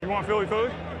want Philly?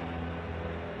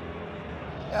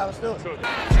 Yeah, let's do it.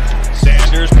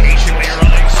 Sanders patiently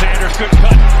running. Sanders, good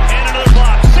cut. And another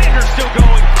block. Sanders still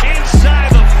going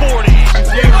inside the 40.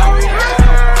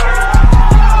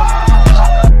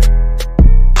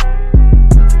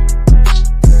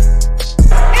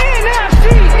 NFC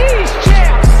East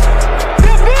champs,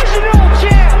 divisional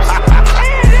champs,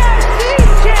 NFC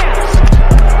champs,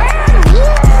 and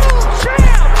world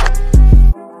champs.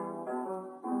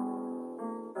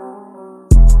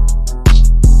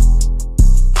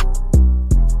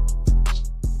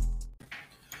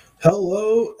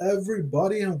 Hello,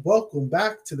 everybody, and welcome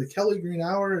back to the Kelly Green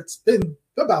Hour. It's been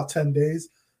about 10 days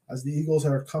as the Eagles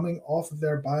are coming off of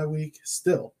their bye week,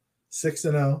 still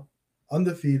 6-0,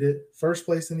 undefeated, first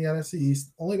place in the NFC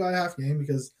East, only by a half game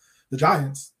because the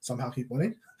Giants somehow keep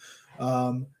winning.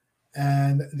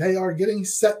 And they are getting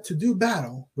set to do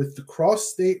battle with the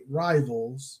cross-state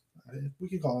rivals, if we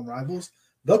could call them rivals,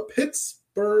 the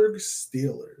Pittsburgh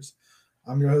Steelers.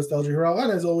 I'm your host, LG Harrell,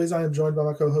 and as always, I am joined by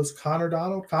my co-host, Connor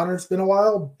Donald. Connor, it's been a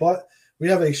while, but we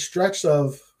have a stretch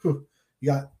of, you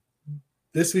got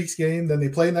this week's game, then they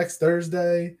play next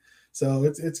Thursday, so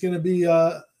it's going to be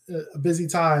a busy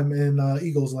time in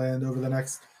Eagles land over the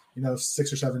next,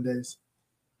 6 or 7 days.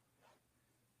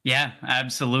 Yeah,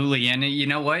 absolutely. And you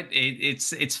know what?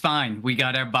 It's fine. We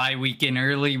got our bye week in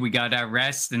early. We got our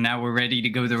rest, and now we're ready to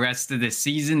go the rest of the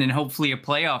season and hopefully a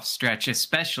playoff stretch,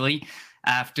 especially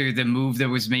after the move that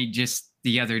was made just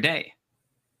the other day.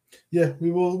 Yeah,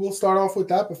 we'll start off with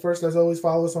that. But first, as always,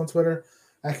 follow us on Twitter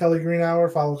at Kelly Green Hour.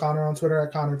 Follow Connor on Twitter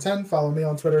at Connor10. Follow me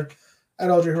on Twitter at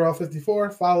LG Harrell 54.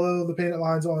 Follow the Painted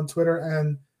Lines on Twitter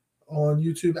and on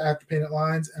YouTube at the Painted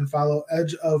Lines. And follow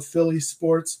Edge of Philly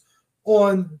Sports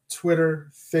on Twitter,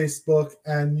 Facebook,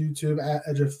 and YouTube at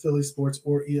Edge of Philly Sports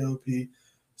or EOP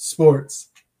Sports.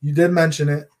 You did mention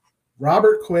it.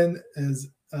 Robert Quinn is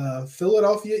a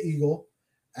Philadelphia Eagle,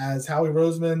 as Howie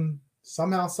Roseman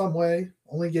somehow, some way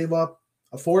only gave up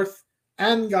a fourth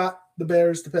and got the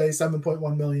Bears to pay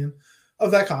 $7.1 million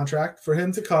of that contract for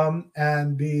him to come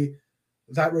and be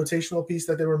that rotational piece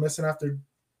that they were missing after.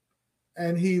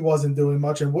 And he wasn't doing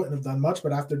much and wouldn't have done much,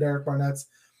 but after Derek Barnett's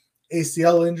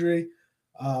ACL injury,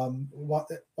 while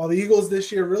the Eagles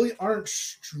this year really aren't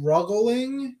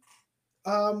struggling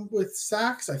with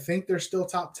sacks, I think they're still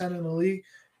top 10 in the league.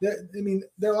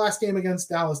 Their last game against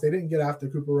Dallas, they didn't get after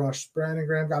Cooper Rush. Brandon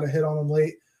Graham got a hit on him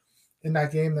late in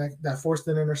that game that forced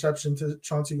an interception to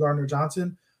Chauncey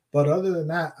Gardner-Johnson. But other than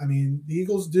that, the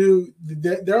Eagles do –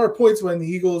 there are points when the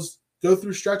Eagles go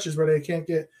through stretches where they can't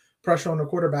get pressure on the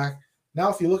quarterback.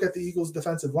 Now, if you look at the Eagles'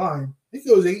 defensive line, it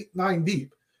goes 8-9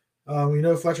 deep.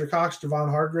 Fletcher Cox, Javon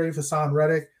Hargrave, Hassan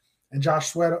Reddick, and Josh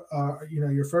Sweat,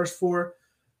 your first four.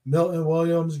 Milton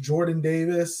Williams, Jordan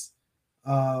Davis,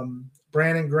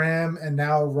 Brandon Graham, and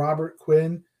now Robert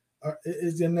Quinn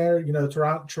is in there.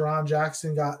 Teron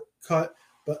Jackson got cut,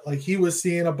 but he was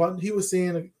seeing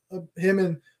him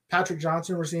and Patrick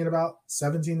Johnson were seeing about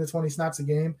 17 to 20 snaps a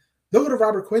game. They'll go to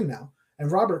Robert Quinn now, and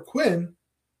Robert Quinn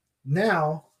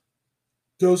now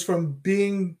goes from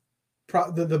being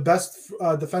the best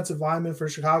defensive lineman for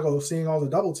Chicago, seeing all the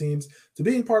double teams, to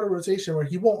being part of a rotation where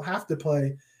he won't have to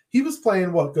play. He was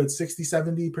playing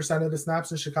 60-70% of the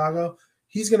snaps in Chicago.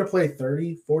 He's going to play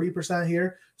 30-40%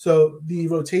 here. So the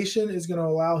rotation is going to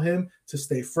allow him to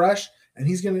stay fresh. And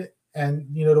he's going to,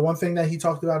 the one thing that he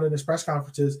talked about in his press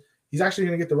conference is he's actually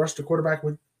going to get the rush to quarterback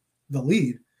with the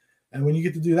lead. And when you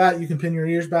get to do that, you can pin your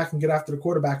ears back and get after the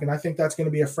quarterback. And I think that's going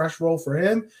to be a fresh role for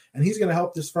him. And he's going to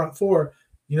help this front four.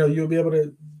 You'll be able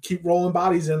to keep rolling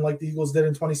bodies in like the Eagles did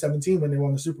in 2017 when they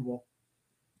won the Super Bowl.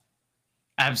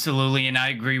 Absolutely, and I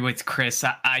agree with Chris.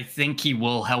 I think he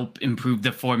will help improve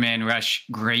the four-man rush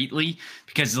greatly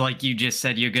because, like you just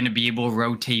said, you're going to be able to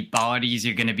rotate bodies.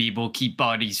 You're going to be able to keep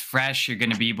bodies fresh. You're going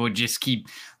to be able to just keep,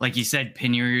 like you said,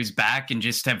 pin your ears back and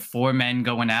just have four men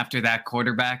going after that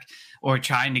quarterback or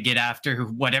trying to get after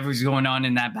whatever's going on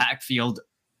in that backfield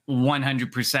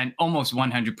 100%, almost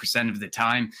 100% of the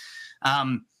time.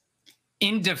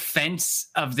 In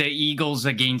defense of the Eagles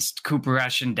against Cooper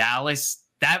Rush and Dallas,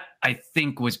 that, I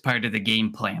think, was part of the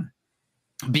game plan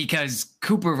because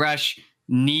Cooper Rush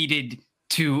needed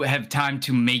to have time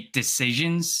to make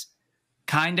decisions,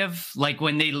 kind of like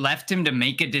when they left him to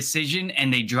make a decision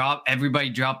and everybody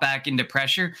dropped back into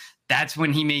pressure. That's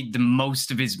when he made the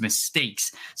most of his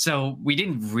mistakes. So we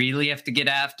didn't really have to get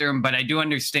after him, but I do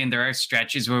understand there are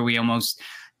stretches where we almost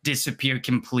disappear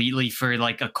completely for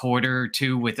a quarter or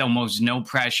two with almost no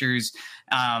pressures,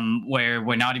 where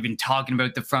we're not even talking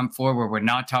about the front four, where we're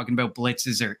not talking about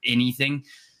blitzes or anything.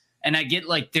 And I get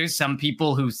there's some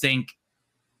people who think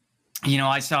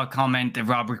I saw a comment that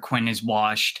Robert Quinn is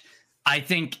washed. I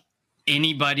think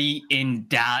anybody in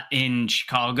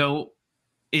Chicago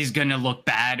is going to look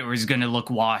bad or is going to look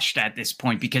washed at this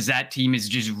point because that team is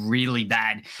just really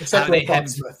bad. Except for Bob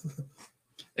Smith.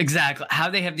 Exactly. How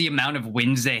they have the amount of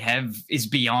wins they have is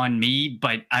beyond me.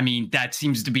 But I mean, that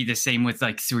seems to be the same with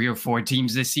like 3 or 4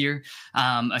 teams this year,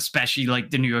 especially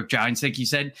like the New York Giants, like you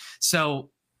said. So,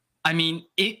 I mean,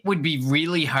 it would be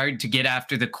really hard to get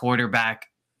after the quarterback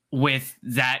with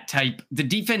that type. The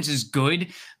defense is good,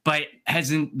 but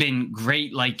hasn't been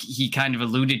great, like he kind of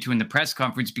alluded to in the press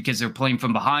conference, because they're playing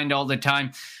from behind all the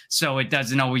time. So it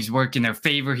doesn't always work in their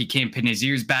favor. He can't pin his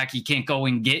ears back. He can't go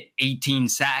and get 18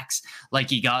 sacks like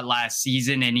he got last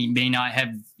season, and he may not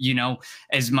have,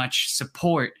 as much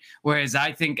support. Whereas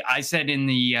I think I said in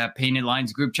the Painted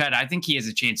Lines group chat, I think he has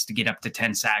a chance to get up to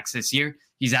 10 sacks this year.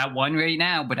 He's at 1 right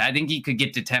now, but I think he could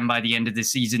get to 10 by the end of the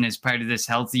season as part of this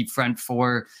healthy front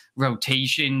 4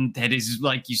 rotation that is,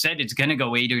 like you said, it's going to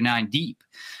go 8 or 9 deep.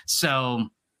 So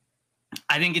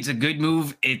I think it's a good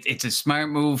move. It's a smart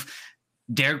move.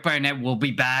 Derek Barnett will be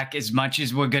back. As much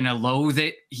as we're going to loathe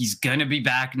it, he's going to be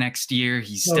back next year.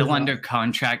 He's still under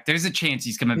contract. There's a chance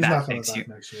he's coming back next year.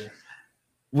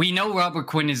 We know Robert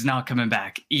Quinn is not coming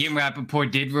back. Ian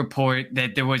Rappaport did report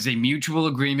that there was a mutual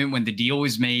agreement when the deal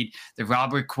was made that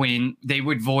Robert Quinn, they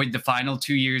would void the final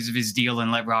 2 years of his deal and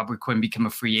let Robert Quinn become a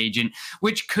free agent,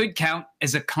 which could count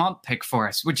as a comp pick for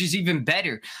us, which is even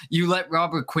better. You let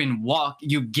Robert Quinn walk,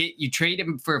 you trade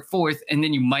him for a 4th, and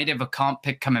then you might have a comp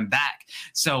pick coming back.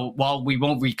 So while we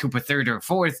won't recoup a 3rd or a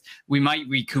 4th, we might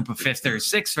recoup a 5th or a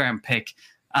 6th round pick,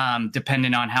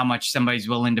 depending on how much somebody's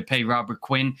willing to pay Robert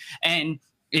Quinn. And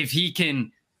if he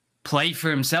can play for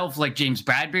himself like James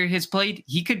Bradberry has played,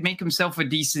 he could make himself a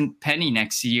decent penny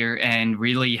next year and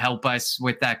really help us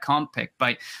with that comp pick.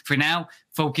 But for now,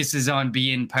 focus is on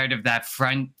being part of that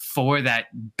front 4, that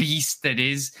beast that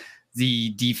is the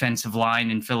defensive line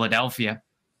in Philadelphia.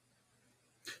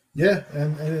 Yeah,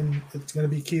 and it's going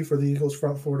to be key for the Eagles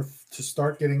front 4 to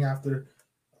start getting after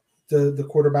the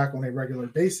quarterback on a regular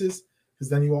basis, because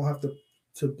then you won't have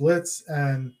to blitz.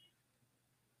 And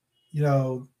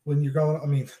when you're going, I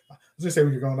was gonna say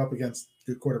when you're going up against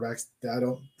good quarterbacks,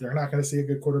 they're not going to see a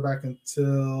good quarterback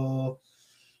until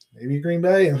maybe Green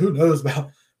Bay, and who knows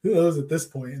at this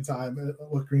point in time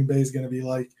what Green Bay is going to be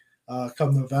like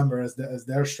come November as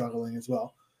they're struggling as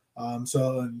well.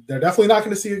 So they're definitely not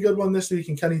going to see a good one this week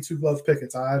in Kenny Two Glove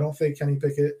Pickett. I don't think Kenny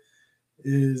Pickett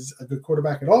is a good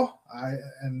quarterback at all.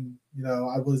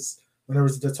 When there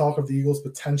was the talk of the Eagles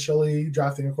potentially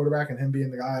drafting a quarterback and him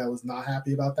being the guy, I was not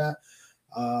happy about that.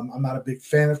 I'm not a big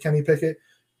fan of Kenny Pickett.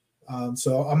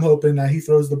 So I'm hoping that he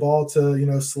throws the ball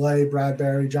to, Slay,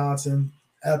 Bradberry, Johnson,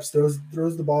 Epps, throws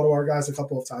the ball to our guys a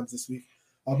couple of times this week.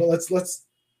 But let's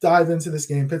dive into this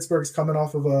game. Pittsburgh's coming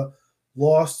off of a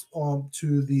loss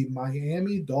to the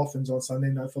Miami Dolphins on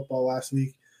Sunday Night Football last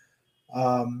week.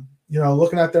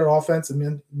 Looking at their offense, I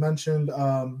mentioned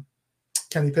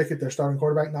Kenny Pickett, their starting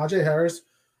quarterback, Najee Harris,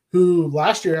 who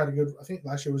last year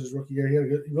last year was his rookie year. He had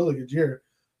a really good year.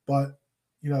 But,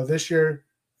 this year,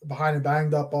 behind a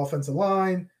banged-up offensive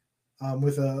line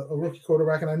with a rookie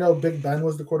quarterback. And I know Big Ben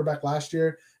was the quarterback last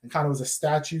year and kind of was a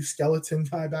skeleton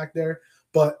guy back there.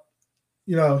 But,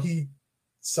 he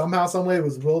somehow, some way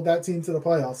was willed that team to the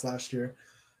playoffs last year.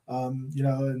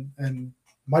 And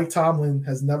Mike Tomlin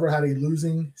has never had a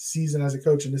losing season as a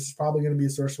coach, and this is probably going to be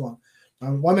his first one.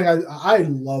 One thing I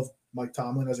love Mike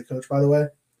Tomlin as a coach, by the way.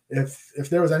 If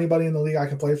there was anybody in the league I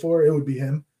could play for, it would be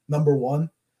him, number one.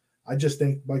 I just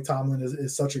think Mike Tomlin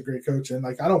is such a great coach, and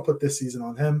I don't put this season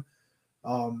on him.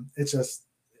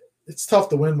 It's tough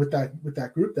to win with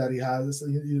that group that he has.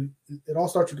 It all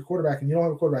starts with the quarterback, and you don't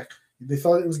have a quarterback. They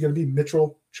thought it was going to be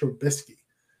Mitchell Trubisky,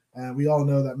 and we all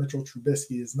know that Mitchell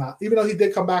Trubisky is not. Even though he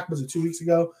did come back, was it 2 weeks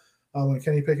ago when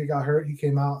Kenny Pickett got hurt? He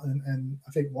came out and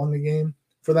I think won the game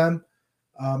for them.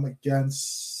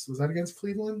 Was that against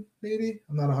Cleveland? Maybe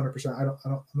I'm not 100%.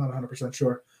 I'm not 100%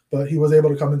 sure, but he was able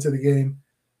to come into the game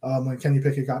when Kenny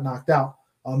Pickett got knocked out.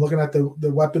 Looking at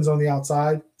the weapons on the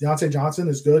outside, Deontay Johnson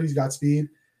is good. He's got speed.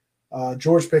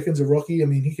 George Pickens, a rookie.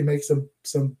 He can make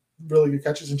some really good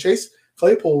catches. And Chase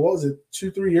Claypool, what was it,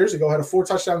 2-3 years ago, had a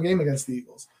 4-touchdown game against the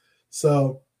Eagles.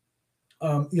 So,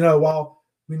 while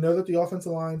we know that the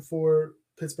offensive line for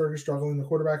Pittsburgh is struggling, the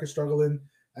quarterback is struggling,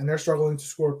 and they're struggling to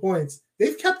score points,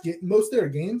 they've kept most of their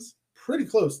games pretty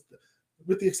close,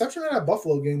 with the exception of that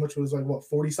Buffalo game, which was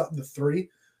 40-something to 3.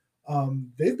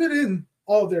 They've been in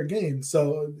all of their games.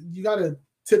 So you got to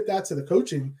tip that to the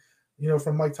coaching,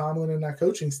 from Mike Tomlin and that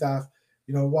coaching staff.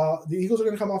 While the Eagles are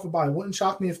going to come off a bye, it wouldn't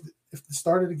shock me if the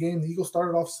start of the game, the Eagles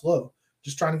started off slow.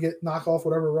 just trying to knock off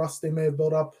whatever rust they may have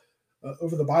built up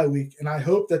over the bye week. And I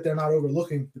hope that they're not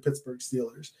overlooking the Pittsburgh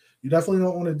Steelers. You definitely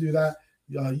don't want to do that.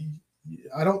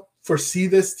 I don't foresee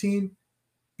this team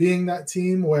being that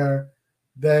team where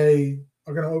they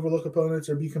are going to overlook opponents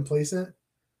or be complacent.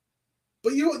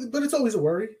 But it's always a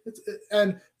worry.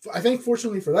 And I think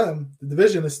fortunately for them, the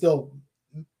division is still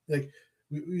like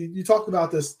you talked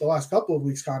about this the last couple of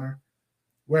weeks, Connor,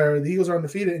 where the Eagles are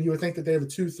undefeated, and you would think that they have a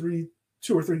 2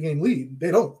 or 3 game lead.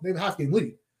 They don't. They have a half game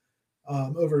lead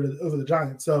over the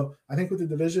Giants. So I think with the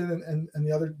division and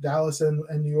the other Dallas and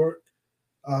New York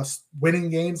winning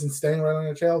games and staying right on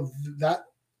their tail, that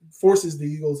forces the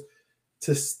Eagles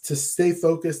to stay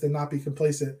focused and not be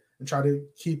complacent and try to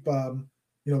keep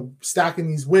stacking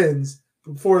these wins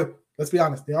before, let's be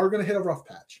honest, they are going to hit a rough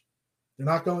patch. They're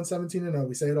not going 17-0.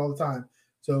 We say it all the time.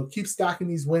 So keep stacking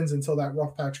these wins until that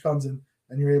rough patch comes and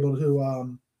you're able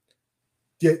to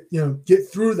get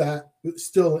through that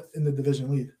still in the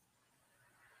division lead.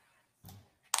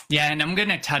 Yeah, and I'm going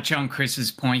to touch on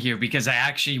Chris's point here because I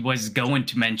actually was going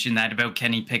to mention that about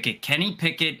Kenny Pickett. Kenny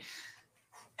Pickett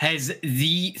has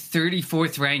the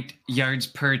 34th ranked yards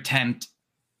per attempt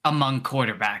among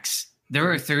quarterbacks. There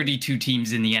are 32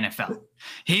 teams in the NFL.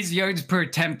 His yards per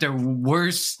attempt are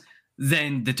worse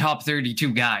than the top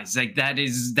 32 guys. Like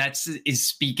that's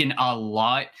speaking a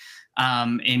lot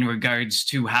in regards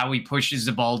to how he pushes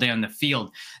the ball down the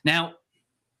field. Now,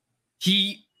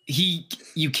 you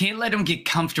can't let him get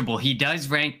comfortable. He does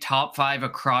rank top 5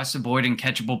 across the board in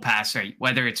catchable pass rate,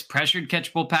 whether it's pressured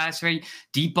catchable pass rate,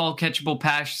 deep ball catchable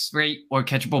pass rate, or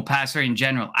catchable pass rate in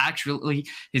general. Actually,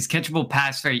 his catchable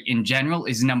pass rate in general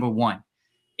is number 1.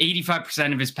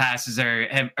 85% of his passes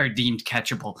are deemed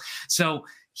catchable. So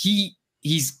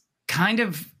he's kind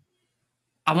of,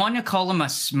 I want to call him a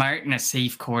smart and a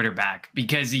safe quarterback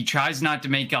because he tries not to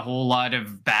make a whole lot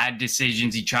of bad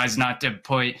decisions. He tries not to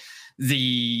put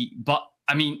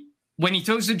when he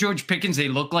throws to George Pickens, they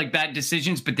look like bad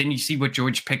decisions, but then you see what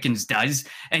George Pickens does,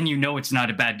 and you know it's not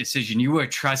a bad decision. You are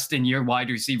trusting your wide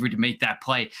receiver to make that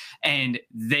play, and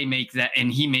they make that,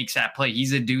 and he makes that play.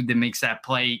 He's a dude that makes that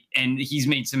play, and he's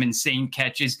made some insane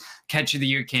catches, catch of the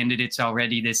year candidates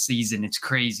already this season. It's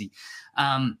crazy.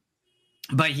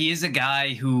 But he is a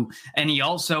guy and he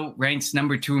also ranks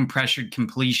number 2 in pressured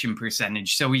completion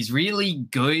percentage. So he's really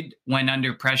good when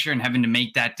under pressure and having to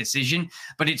make that decision.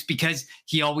 But it's because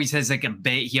he always has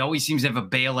he always seems to have a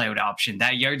bailout option.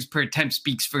 That yards per attempt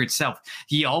speaks for itself.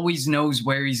 He always knows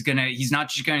where he's not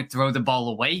just going to throw the ball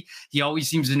away. He always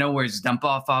seems to know where his dump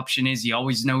off option is. He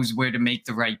always knows where to make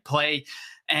the right play.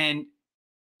 And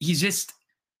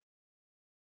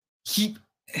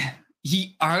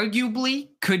he arguably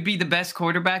could be the best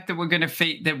quarterback that we're going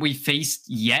to that we faced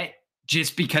yet,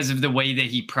 just because of the way that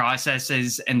he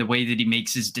processes and the way that he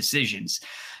makes his decisions.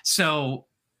 So,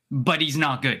 but he's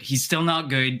not good. He's still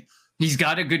not good. He's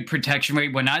got a good protection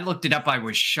rate. When I looked it up, I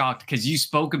was shocked because you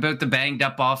spoke about the banged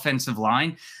up offensive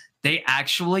line. They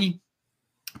actually,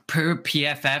 per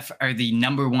PFF, are the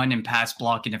number 1 in pass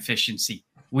blocking efficiency.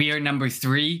 We are number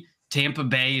 3. Tampa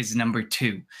Bay is number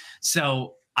 2.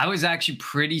 So I was actually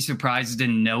pretty surprised to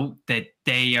note that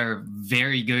they are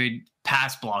very good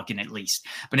pass blocking, at least.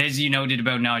 But as you noted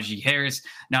about Najee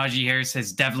Harris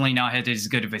has definitely not had as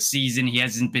good of a season. He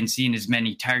hasn't been seeing as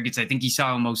many targets. I think he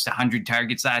saw almost 100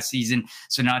 targets last season.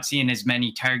 So not seeing as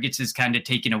many targets is kind of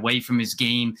taken away from his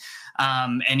game.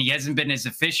 And he hasn't been as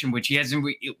efficient, which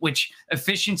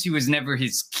efficiency was never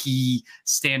his key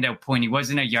standout point. He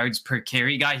wasn't a yards per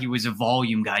carry guy. He was a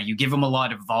volume guy. You give him a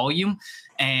lot of volume,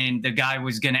 and the guy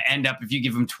was going to end up, if you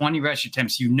give him 20 rush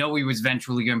attempts, he was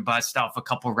eventually going to bust off a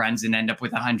couple runs and end up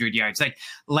with 100 yards. Like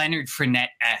Leonard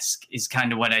Fournette-esque is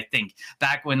kind of what I think.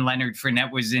 Back when Leonard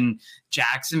Fournette was in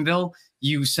Jacksonville,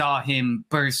 you saw him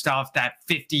burst off that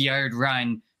 50-yard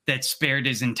run that spared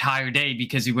his entire day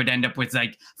because he would end up with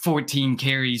like 14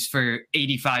 carries for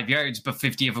 85 yards, but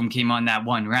 50 of them came on that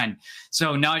one run.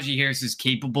 So Najee Harris is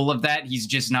capable of that. He's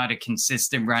just not a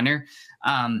consistent runner,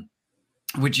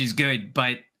 which is good.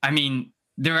 But I mean,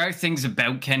 there are things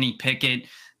about Kenny Pickett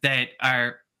that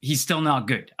he's still not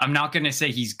good. I'm not going to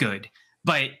say he's good,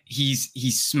 but he's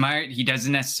smart. He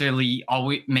doesn't necessarily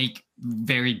always make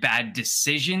very bad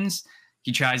decisions.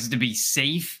 He tries to be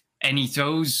safe, and he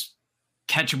throws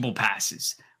catchable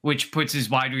passes, which puts his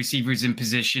wide receivers in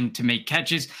position to make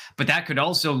catches. But that could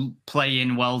also play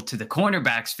in well to the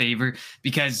cornerback's favor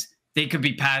because they could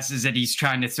be passes that he's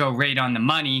trying to throw right on the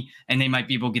money, and they might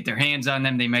be able to get their hands on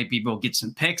them. They might be able to get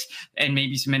some picks and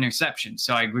maybe some interceptions.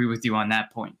 So I agree with you on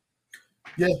that point.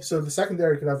 Yeah, so the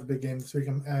secondary could have a big game this week.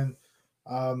 And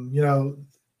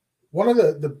one of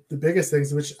the biggest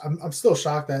things, which I'm still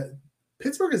shocked that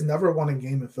Pittsburgh has never won a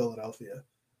game in Philadelphia.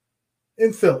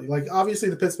 In Philly, like obviously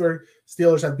the Pittsburgh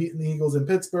Steelers have beaten the Eagles in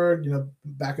Pittsburgh,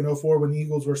 back in 2004 when the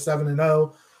Eagles were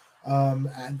 7-0.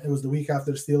 And it was the week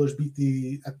after the Steelers beat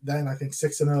then I think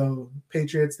 6-0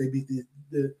 Patriots. They beat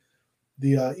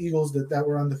the Eagles that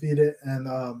were undefeated. And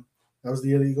that was the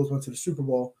year the Eagles went to the Super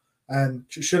Bowl, and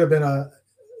should have been an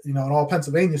all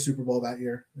Pennsylvania Super Bowl that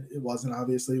year. It wasn't,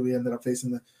 obviously. We ended up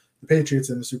facing the Patriots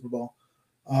in the Super Bowl.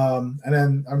 And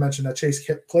then I mentioned that Chase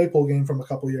Claypool game from a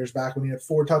couple years back when he had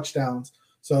 4 touchdowns.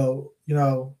 So,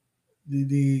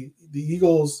 the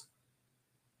Eagles,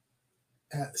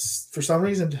 for some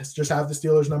reason, just have the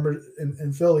Steelers number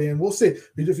in Philly. And we'll see.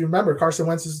 If you remember, Carson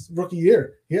Wentz's rookie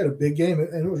year, he had a big game.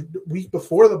 And it was the week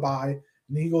before the bye,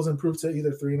 and the Eagles improved to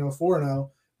either 3-0, 4-0.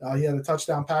 He had a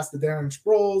touchdown pass to Darren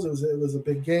Sproles. It was a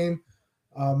big game.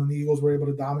 And the Eagles were able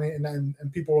to dominate. And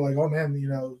people were like, oh,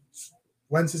 man,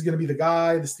 Wentz is going to be the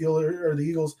guy. The Steelers or the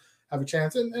Eagles have a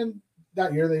chance. And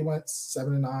that year they went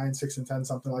 7-9, 6-10,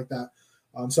 something like that.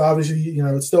 So obviously,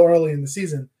 it's still early in the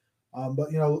season.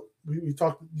 But, we're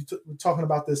talking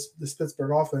about this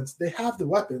Pittsburgh offense. They have the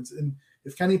weapons. And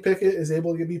if Kenny Pickett is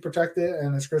able to be protected,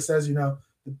 and as Chris says,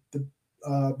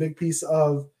 the big piece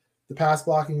of the pass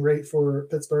blocking rate for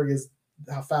Pittsburgh is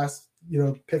how fast,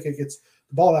 Pickett gets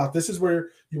the ball out. This is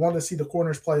where you want to see the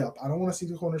corners play up. I don't want to see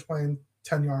the corners playing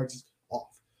 10 yards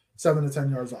off, 7 to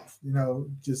 10 yards off.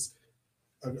 Just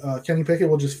Kenny Pickett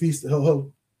will just feast.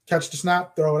 He'll catch the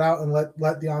snap, throw it out, and let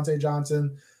Deontay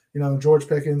Johnson, George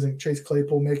Pickens and Chase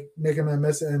Claypool make him and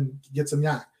miss it and get some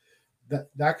yak.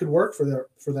 That could work for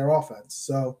their offense.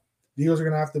 So the Eagles are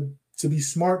going to have to be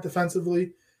smart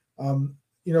defensively.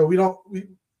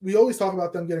 We always talk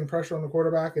about them getting pressure on the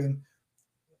quarterback, and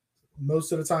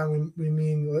most of the time we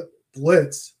mean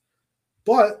blitz.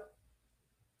 But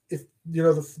if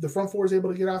the front four is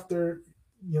able to get after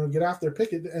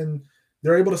Pickett and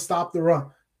they're able to stop the run,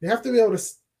 they have to be able to.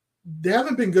 They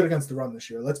haven't been good against the run this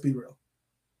year. Let's be real.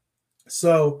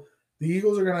 So the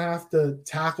Eagles are going to have to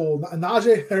tackle.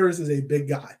 Najee Harris is a big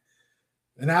guy,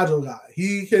 an agile guy.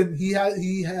 He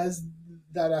has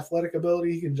that athletic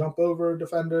ability. He can jump over a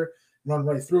defender, run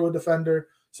right through a defender.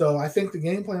 So I think the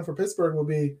game plan for Pittsburgh will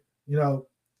be,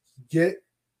 get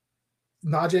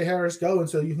Najee Harris going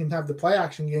so you can have the play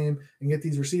action game and get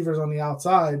these receivers on the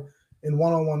outside in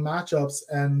one-on-one matchups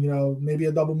and, maybe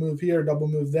a double move here, double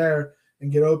move there,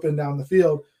 and get open down the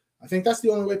field. I think that's the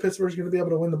only way Pittsburgh's going to be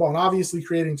able to win the ball. And obviously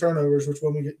creating turnovers, which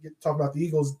when we talk about the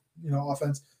Eagles,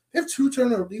 offense, they have 2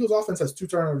 turnovers. The Eagles offense has 2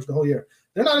 turnovers the whole year.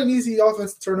 They're not an easy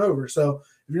offense to turn over. So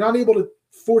if you're not able to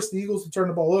force the Eagles to turn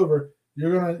the ball over,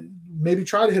 you're going to maybe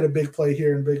try to hit a big play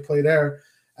here and big play there.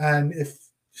 And if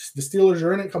the Steelers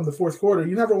are in it come the fourth quarter,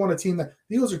 you never want a team that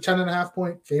the Eagles are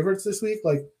 10.5-point favorites this week.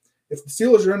 Like if the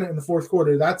Steelers are in it in the fourth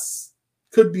quarter, that's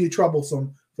could be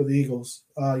troublesome for the Eagles,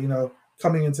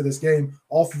 coming into this game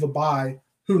off of a bye.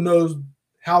 Who knows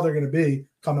how they're going to be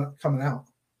coming out.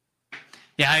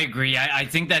 Yeah, I agree. I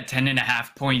think that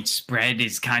 10.5-point spread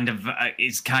is kind of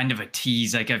a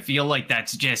tease. Like I feel like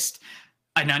that's just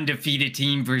an undefeated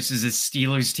team versus a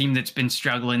Steelers team that's been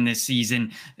struggling this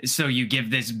season. So you give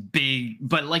this big,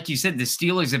 but like you said, the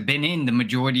Steelers have been in the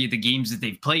majority of the games that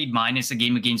they've played, minus a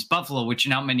game against Buffalo, which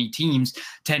not many teams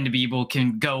tend to be able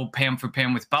can go pound for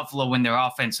pound with Buffalo when their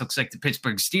offense looks like the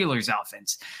Pittsburgh Steelers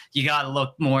offense. You got to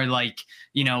look more like,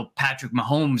 Patrick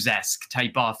Mahomes-esque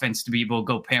type offense to be able to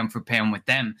go pound for pound with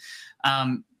them.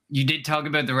 You did talk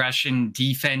about the Russian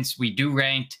defense. We do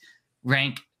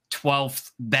rank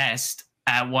 12th best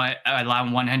at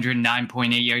allowing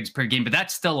 109.8 yards per game, but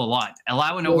that's still a lot.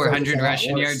 Allowing over 100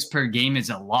 rushing yards per game is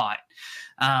a lot.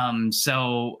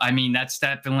 So, I mean, that's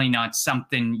definitely not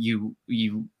something you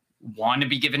want to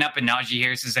be giving up. And Najee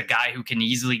Harris is a guy who can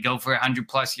easily go for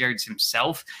 100+ yards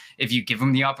himself if you give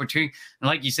him the opportunity. And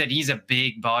like you said, he's a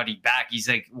big body back. He's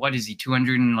like, what is he,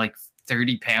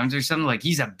 230 pounds or something? Like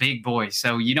he's a big boy.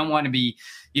 So you don't want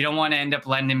to end up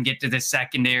letting him get to the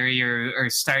secondary or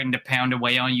starting to pound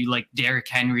away on you like Derrick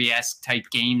Henry-esque type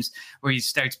games where he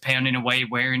starts pounding away,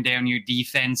 wearing down your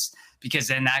defense, because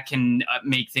then that can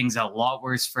make things a lot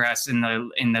worse for us in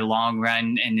the long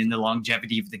run and in the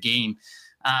longevity of the game.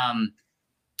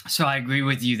 So I agree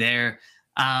with you there.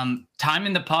 Time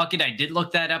in the pocket, I did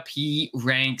look that up. He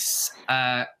ranks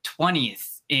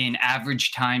 20th in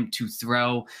average time to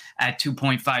throw at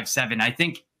 2.57. I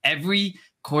think every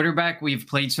quarterback we've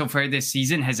played so far this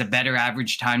season has a better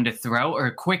average time to throw, or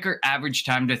a quicker average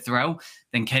time to throw,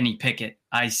 than Kenny Pickett.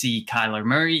 I see Kyler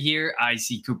Murray here. I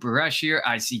see Cooper Rush here.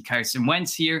 I see Carson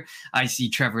Wentz here. I see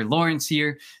Trevor Lawrence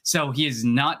here. So he is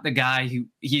not the guy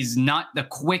he's not the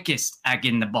quickest at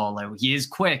getting the ball out. He is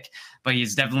quick, but he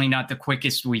is definitely not the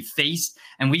quickest we've faced.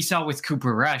 And we saw with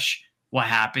Cooper Rush what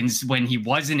happens when he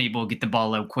wasn't able to get the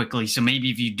ball out quickly. So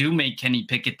maybe if you do make Kenny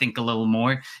Pickett think a little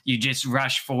more, you just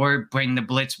rush forward, bring the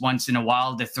blitz once in a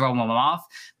while to throw him off.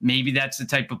 Maybe that's the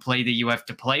type of play that you have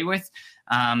to play with.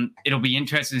 It'll be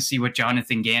interesting to see what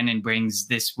Jonathan Gannon brings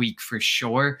this week for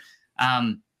sure.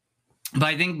 But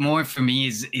I think more for me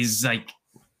is like,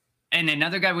 and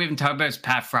another guy we haven't talked about is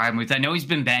Pat Freiermuth. I know he's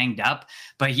been banged up,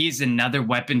 but he is another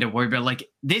weapon to worry about. Like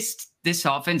this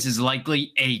offense is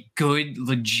likely a good,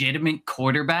 legitimate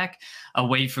quarterback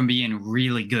away from being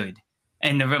really good.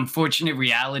 And the unfortunate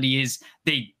reality is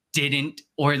they didn't,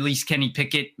 or at least Kenny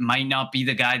Pickett might not be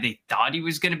the guy they thought he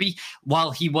was going to be.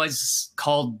 While he was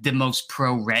called the most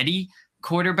pro-ready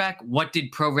quarterback, what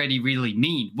did pro-ready really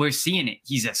mean? We're seeing it.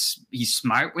 He's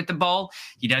smart with the ball.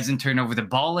 He doesn't turn over the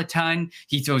ball a ton.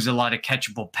 He throws a lot of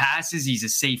catchable passes. He's a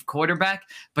safe quarterback,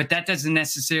 but that doesn't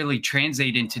necessarily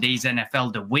translate in today's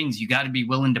NFL to wins. You got to be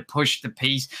willing to push the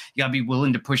pace. You got to be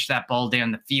willing to push that ball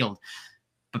down the field.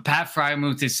 But Pat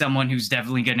Freiermuth is someone who's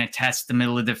definitely going to test the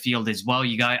middle of the field as well.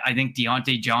 I think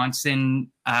Deontay Johnson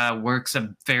works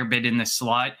a fair bit in the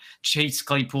slot. Chase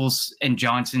Claypool and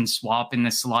Johnson swap in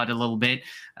the slot a little bit.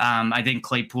 I think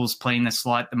Claypool's playing the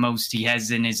slot the most he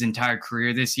has in his entire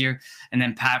career this year. And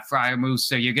then Pat Freiermuth.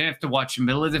 So you're going to have to watch the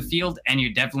middle of the field, and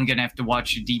you're definitely going to have to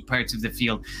watch the deep parts of the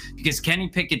field, because Kenny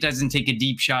Pickett doesn't take a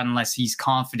deep shot unless he's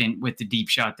confident with the deep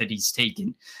shot that he's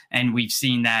taken. And we've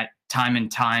seen that time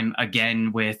and time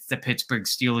again with the Pittsburgh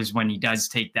Steelers when he does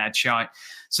take that shot.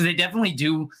 So they definitely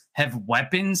do have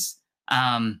weapons,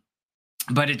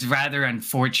 but it's rather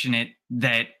unfortunate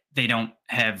that they don't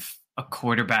have a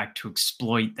quarterback to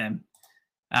exploit them.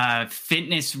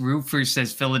 Fitness Roofer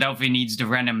says Philadelphia needs to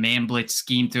run a man blitz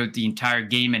scheme throughout the entire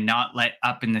game and not let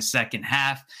up in the second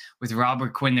half. With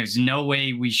Robert Quinn, there's no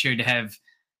way we should have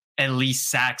at least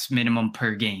sacks minimum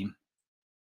per game.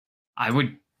 I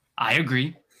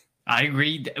agree.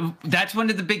 That's one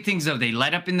of the big things, though. They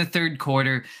let up in the third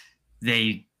quarter.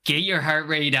 They get your heart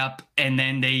rate up, and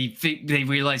then they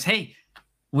realize, hey,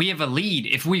 we have a lead.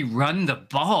 If we run the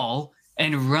ball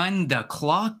and run the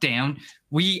clock down,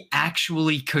 we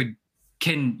actually can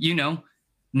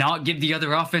not give the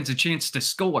other offense a chance to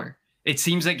score. It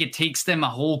seems like it takes them a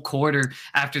whole quarter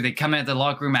after they come out of the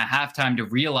locker room at halftime to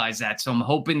realize that. So I'm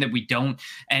hoping that we don't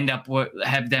end up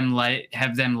have them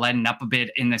letting up a bit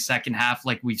in the second half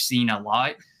like we've seen a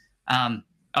lot.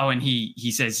 And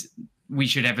he says we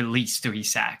should have at least 3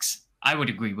 sacks. I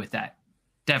would agree with that.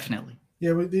 Definitely.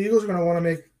 Yeah, the Eagles are going to want to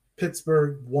make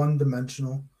Pittsburgh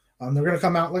one-dimensional. They're going to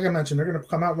come out, like I mentioned, they're going to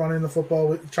come out running the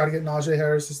football, try to get Najee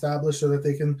Harris established so that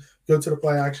they can go to the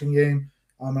play-action game.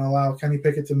 And allow Kenny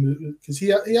Pickett to move, because he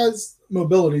has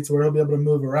mobility to where he'll be able to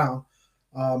move around.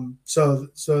 So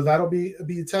that'll be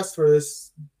a test for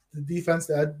this. The defense,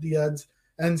 the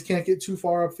ends can't get too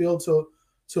far upfield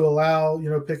to allow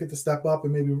Pickett to step up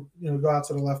and maybe go out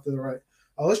to the left or the right.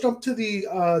 Let's jump to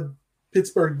the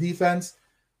Pittsburgh defense.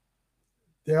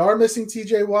 They are missing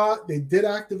T.J. Watt. They did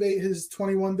activate his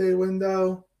 21-day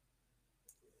window.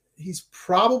 He's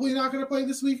probably not going to play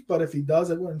this week, but if he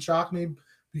does, it wouldn't shock me,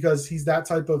 because he's that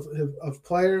type of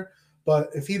player. But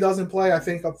if he doesn't play, I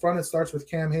think up front it starts with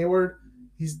Cam Hayward.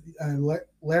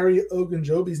 Larry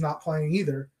Ogunjobi's not playing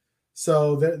either.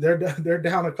 So they're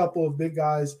down a couple of big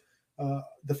guys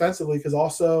defensively, because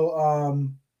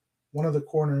also one of the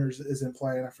corners isn't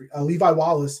playing. Levi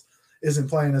Wallace isn't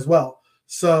playing as well.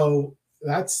 So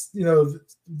that's the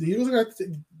Eagles are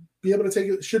going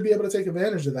to should be able to take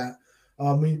advantage of that.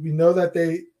 We know that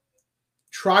they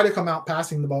try to come out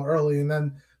passing the ball early, and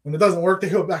then when it doesn't work, they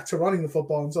go back to running the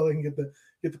football until they can get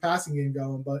the passing game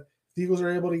going. But the Eagles are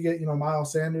able to get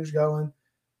Miles Sanders going,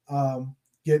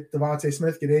 get Devontae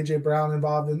Smith, get AJ Brown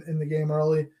involved in the game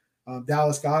early,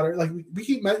 Dallas Goedert. Like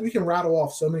we can rattle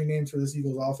off so many names for this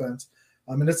Eagles offense,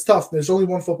 and it's tough. There's only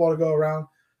one football to go around,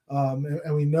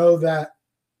 and we know that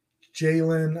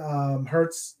Jalen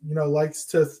Hurts likes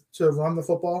to run the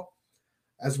football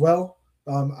as well.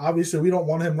 Obviously, we don't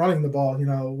want him running the ball,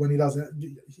 when he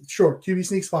doesn't. Sure, QB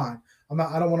sneak's fine.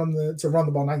 I don't want him to run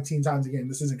the ball 19 times a game.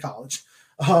 This isn't college.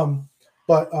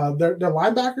 But they're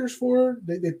linebackers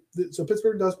so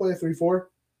Pittsburgh does play a 3-4.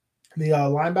 The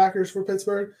linebackers for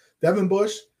Pittsburgh, Devin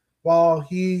Bush, while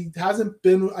he hasn't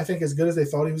been, I think, as good as they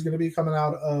thought he was going to be coming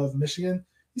out of Michigan,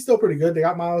 he's still pretty good. They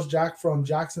got Miles Jack from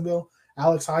Jacksonville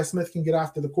Alex Highsmith can get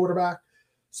after the quarterback.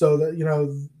 So that,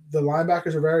 the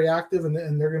linebackers are very active, and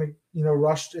they're going to,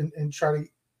 rush and try to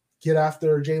get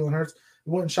after Jalen Hurts. It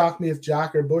wouldn't shock me if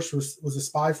Jack or Bush was a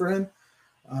spy for him,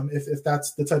 if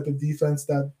that's the type of defense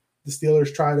that the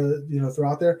Steelers try to, throw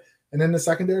out there. And then the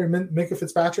secondary, Minkah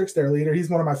Fitzpatrick's their leader. He's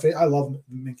one of my favorite. I love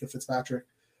Minkah Fitzpatrick.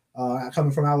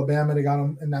 Coming from Alabama, they got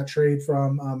him in that trade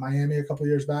from Miami a couple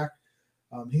years back.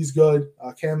 He's good.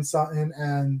 Cam Sutton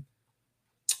and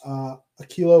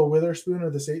Ahkello Witherspoon are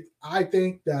the same. I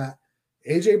think that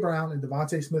A.J. Brown and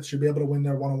Devontae Smith should be able to win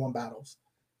their one-on-one battles.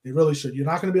 They really should. You're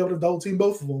not going to be able to double team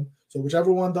both of them. So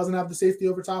whichever one doesn't have the safety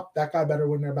over top, that guy better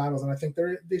win their battles. And I think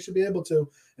they should be able to.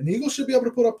 And the Eagles should be able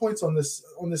to put up points on this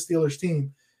Steelers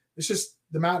team. It's just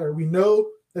the matter. We know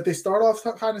that they start off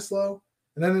kind of slow,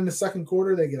 and then in the second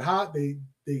quarter they get hot. They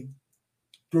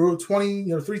throw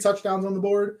 20, 3 touchdowns on the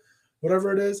board,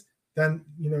 whatever it is. Then,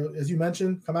 as you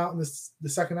mentioned, come out in the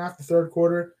second half, the third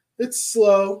quarter, it's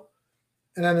slow.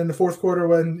 And then in the fourth quarter,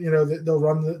 when they'll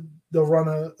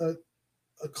run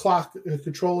a clock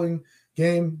controlling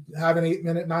game, have an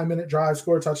 8-minute, 9-minute drive,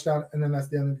 score a touchdown, and then that's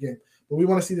the end of the game. But we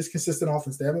want to see this consistent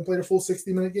offense. They haven't played a full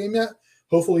 60-minute game yet.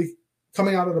 Hopefully,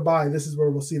 coming out of the bye, this is where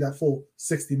we'll see that full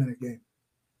 60-minute game.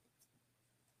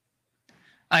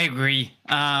 I agree.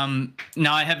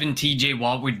 Not having TJ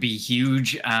Watt would be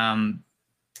huge.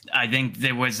 I think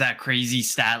there was that crazy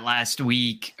stat last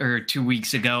week or 2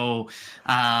 weeks ago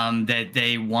that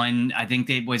they won. I think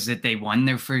they won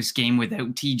their first game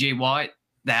without TJ Watt.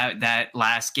 That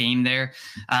last game there,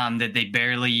 that they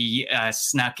barely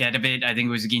snuck out of it. I think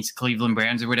it was against Cleveland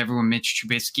Browns or whatever, when Mitch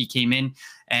Trubisky came in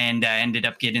and ended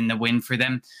up getting the win for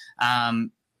them.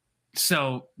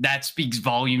 So that speaks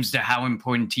volumes to how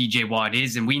important TJ Watt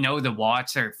is. And we know the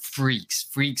Watts are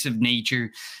freaks of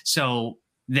nature. So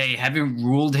they haven't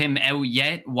ruled him out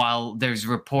yet. While there's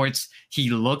reports he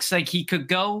looks like he could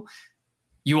go,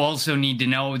 you also need to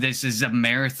know this is a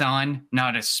marathon,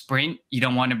 not a sprint. You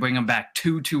don't want to bring him back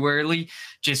too early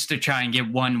just to try and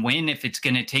get one win. If it's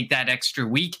going to take that extra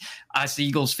week, us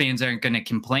Eagles fans aren't going to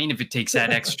complain if it takes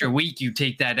that extra week. You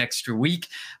take that extra week,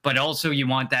 but also you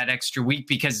want that extra week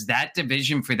because that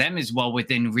division for them is well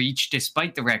within reach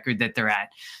despite the record that they're at.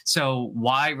 So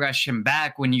why rush him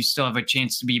back when you still have a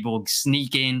chance to be able to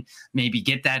sneak in, maybe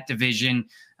get that division?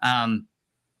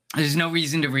 There's no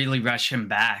reason to really rush him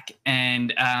back.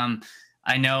 And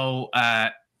I know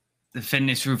the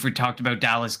Fitness Roofer talked about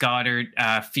Dallas Goedert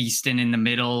feasting in the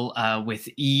middle with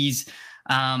ease.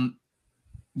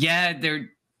 Yeah,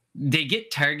 they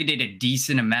get targeted a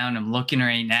decent amount. I'm looking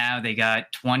right now. They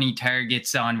got 20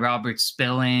 targets on Robert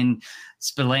Spillane.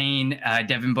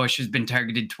 Devin Bush has been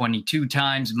targeted 22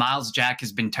 times. Miles Jack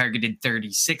has been targeted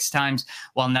 36 times,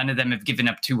 while none of them have given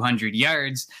up 200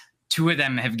 yards. 2 of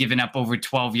them have given up over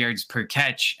 12 yards per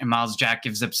catch, and Miles Jack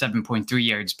gives up 7.3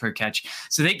 yards per catch.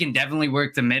 So they can definitely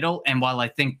work the middle. And while I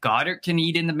think Goddard can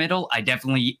eat in the middle, I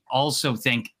definitely also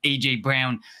think A.J.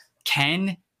 Brown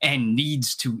can and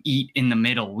needs to eat in the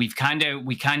middle. We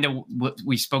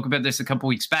spoke about this a couple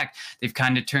weeks back. They've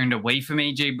kind of turned away from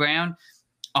A.J. Brown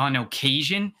on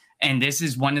occasion. And this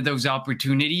is one of those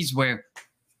opportunities where,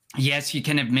 yes, you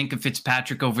can have Minkah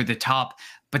Fitzpatrick over the top,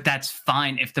 but that's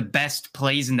fine if the best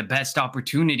plays and the best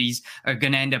opportunities are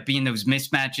going to end up being those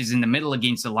mismatches in the middle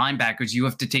against the linebackers. You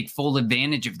have to take full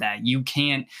advantage of that. You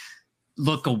can't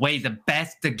look away.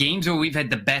 The games where we've had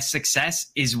the best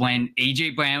success is when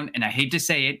A.J. Brown, and I hate to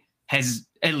say it, has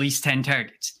at least 10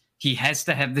 targets. He has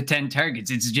to have the 10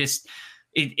 targets. It's just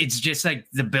like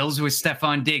the Bills with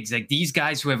Stephon Diggs. Like these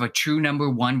guys who have a true number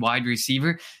 1 wide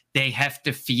receiver, they have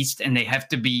to feast and they have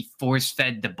to be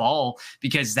force-fed the ball,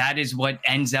 because that is what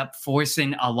ends up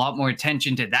forcing a lot more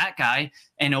attention to that guy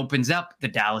and opens up the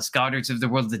Dallas Goederts of the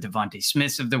world, the Devontae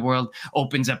Smiths of the world,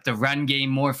 opens up the run game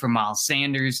more for Miles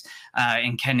Sanders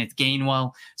and Kenneth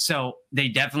Gainwell. So they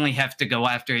definitely have to go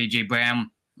after A.J. Brown,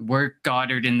 work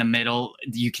Goddard in the middle.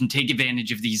 You can take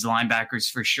advantage of these linebackers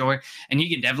for sure. And you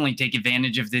can definitely take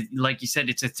advantage of like you said,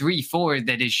 it's a 3-4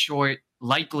 that is short,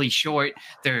 likely short.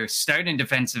 Their starting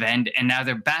defensive end, and now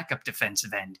their backup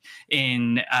defensive end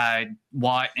in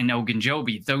Watt and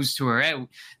Ogunjobi. If those 2 are out,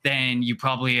 then you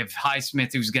probably have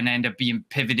Highsmith, who's going to end up being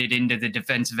pivoted into the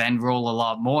defensive end role a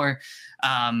lot more.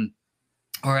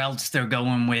 Or else they're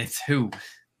going with who?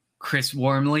 Chris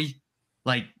Wormley?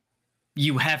 Like,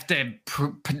 you have to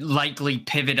likely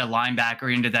pivot a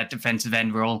linebacker into that defensive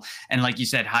end role. And like you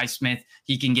said, Highsmith,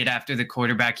 he can get after the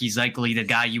quarterback. He's likely the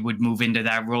guy you would move into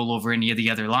that role over any of the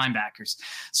other linebackers.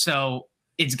 So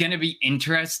it's going to be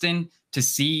interesting to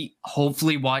see.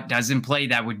 Hopefully Watt doesn't play.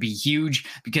 That would be huge,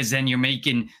 because then you're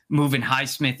moving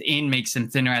Highsmith in, makes them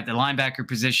thinner at the linebacker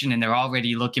position, and they're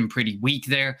already looking pretty weak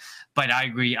there. But I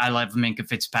agree. I love Minkah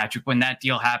Fitzpatrick. When that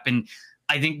deal happened,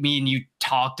 I think me and you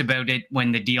talked about it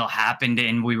when the deal happened,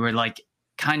 and we were like,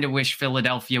 kind of wish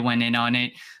Philadelphia went in on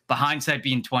it. But hindsight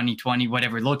being 2020,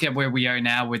 whatever. Look at where we are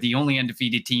now. We're the only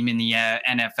undefeated team in the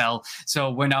NFL.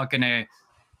 So we're not going to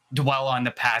dwell on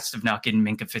the past of not getting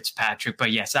Minkah Fitzpatrick.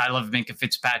 But yes, I love Minkah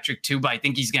Fitzpatrick too, but I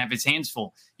think he's going to have his hands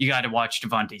full. You got to watch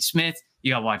Devontae Smith.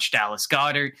 You got to watch Dallas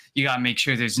Goedert. You got to make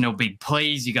sure there's no big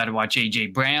plays. You got to watch A.J.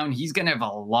 Brown. He's going to have a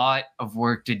lot of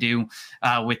work to do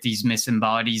with these missing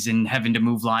bodies and having to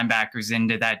move linebackers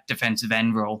into that defensive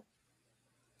end role.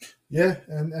 Yeah,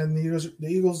 and the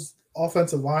Eagles'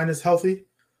 offensive line is healthy.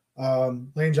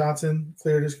 Lane Johnson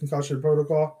cleared his concussion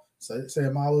protocol.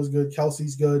 Sayamalu is good.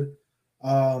 Kelsey's good.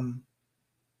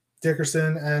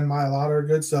 Dickerson and Mailata are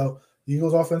good. So the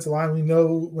Eagles' offensive line, we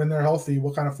know when they're healthy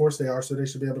what kind of force they are, so they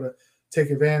should be able to take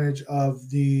advantage of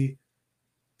the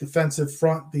defensive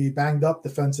front, the banged-up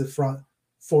defensive front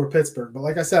for Pittsburgh. But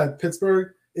like I said,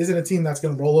 Pittsburgh isn't a team that's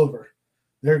going to roll over.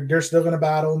 They're still going to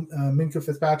battle. Minkah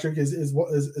Fitzpatrick is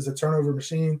a turnover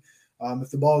machine. If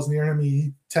the ball is near him,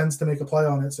 he tends to make a play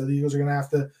on it. So the Eagles are going to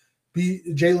have to be –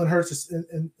 Jalen Hurts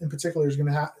in particular is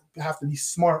going to have to be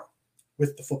smart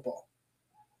with the football.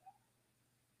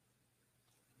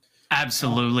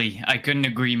 Absolutely. I couldn't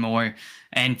agree more.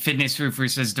 And Fitness Roofer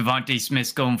says Devontae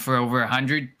Smith's going for over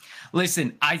 100.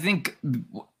 Listen, I think –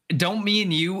 don't me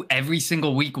and you every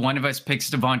single week, one of us picks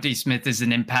Devontae Smith as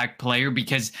an impact player,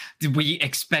 because we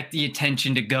expect the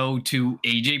attention to go to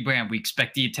A.J. Brown. We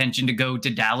expect the attention to go to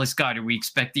Dallas Goedert. We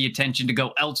expect the attention to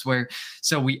go elsewhere.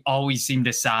 So we always seem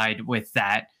to side with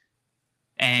that.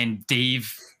 And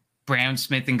Dave, Brown,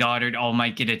 Smith, and Goddard all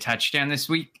might get a touchdown this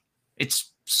week.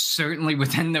 It's certainly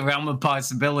within the realm of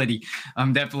possibility.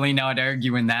 I'm definitely not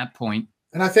arguing that point.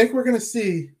 And I think we're going to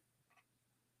see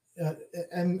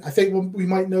and I think we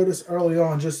might notice early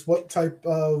on just what type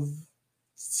of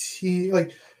team,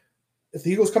 like if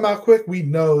the Eagles come out quick, we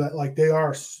know that like they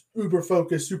are super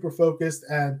focused,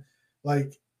 and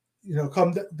like, you know,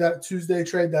 come that Tuesday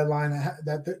trade deadline,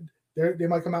 that they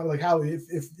might come out like, Howie,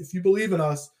 if you believe in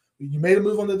us, you made a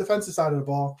move on the defensive side of the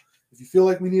ball. If you feel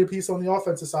like we need a piece on the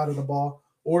offensive side of the ball,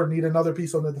 or need another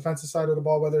piece on the defensive side of the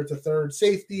ball, whether it's a third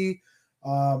safety,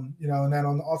 you know, and then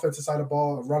on the offensive side of the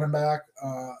ball, a running back,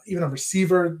 even a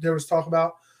receiver, there was talk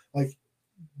about, like,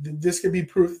 this could be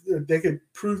proof. They could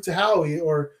prove to Howie,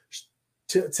 or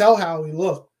to tell Howie,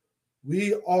 look,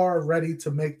 we are ready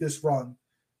to make this run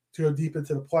to go deep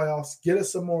into the playoffs, get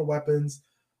us some more weapons.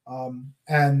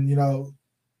 And, you know,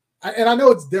 I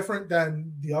know it's different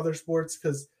than the other sports,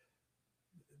 because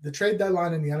the trade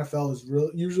deadline in the NFL is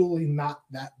usually not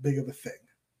that big of a thing.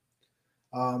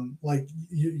 Like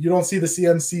you don't see the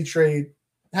CMC trade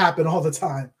happen all the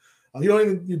time.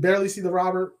 You barely see the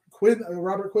Robert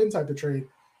Quinn type of trade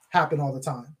happen all the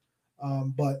time.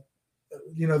 But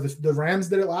you know, the Rams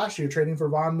did it last year, trading for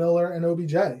Von Miller and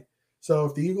OBJ. So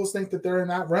if the Eagles think that they're in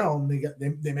that realm,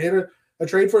 they made a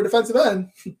trade for a defensive end.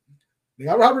 They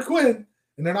got Robert Quinn,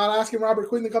 and they're not asking Robert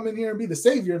Quinn to come in here and be the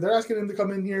savior. They're asking him to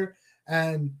come in here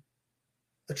and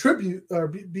attribute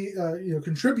or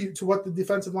contribute to what the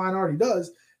defensive line already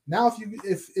does. Now,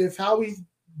 if Howie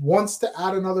wants to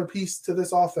add another piece to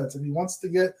this offense, and he wants to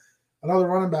get another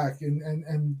running back,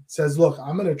 and says, look,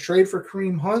 I'm going to trade for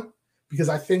Kareem Hunt because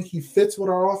I think he fits what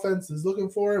our offense is looking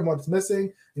for and what's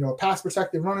missing, you know, a pass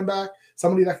protected running back,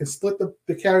 somebody that can split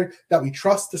the carry, that we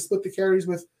trust to split the carries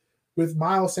with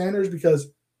Miles Sanders, because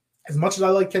as much as I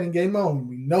like Kenny Gainwell, and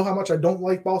we know how much I don't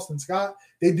like Boston Scott,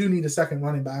 they do need a second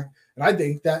running back. And I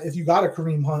think that if you got a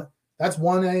Kareem Hunt, that's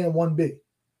 1A and 1B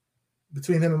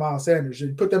between him and Miles Sanders.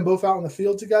 You put them both out on the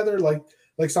field together, like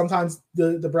sometimes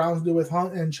the Browns do with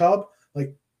Hunt and Chubb.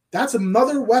 Like, that's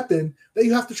another weapon that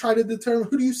you have to try to determine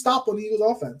who do you stop on the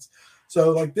Eagles offense.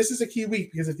 So, like, this is a key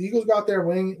week, because if the Eagles go out there,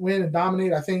 win and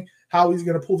dominate, I think Howie's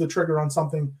going to pull the trigger on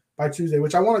something by Tuesday,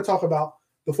 which I want to talk about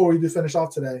before we do finish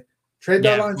off today. Trade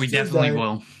deadline. We Tuesday. definitely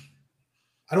will.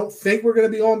 I don't think we're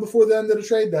going to be on before the end of the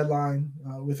trade deadline.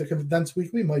 With a condensed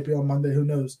week, we might be on Monday. Who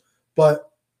knows?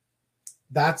 But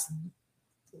that's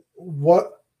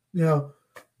what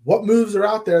moves are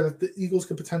out there that the Eagles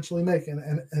could potentially make.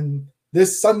 And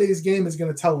this Sunday's game is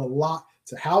going to tell a lot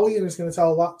to Howie, and it's going to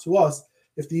tell a lot to us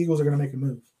if the Eagles are going to make a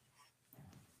move.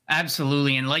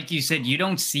 Absolutely. And like you said, you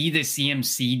don't see the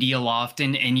CMC deal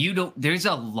often, and there's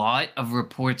a lot of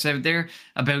reports out there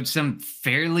about some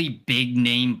fairly big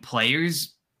name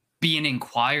players being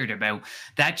inquired about.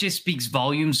 That just speaks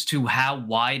volumes to how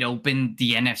wide open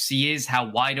the NFC is, how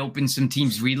wide open some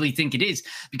teams really think it is,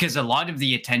 because a lot of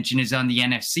the attention is on the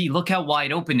NFC. Look how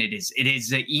wide open it is. It is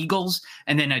the Eagles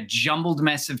and then a jumbled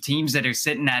mess of teams that are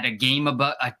sitting at a game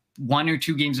above, 1 or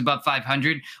 2 games above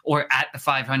 500 or at the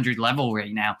 500 level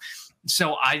right now.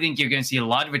 So I think you're going to see a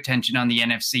lot of attention on the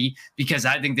NFC, because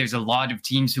I think there's a lot of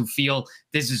teams who feel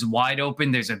this is wide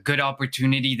open. There's a good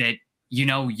opportunity that,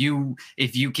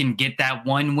 if you can get that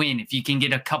one win, if you can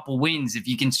get a couple wins, if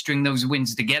you can string those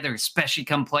wins together, especially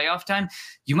come playoff time,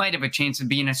 you might have a chance of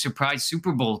being a surprise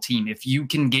Super Bowl team if you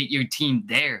can get your team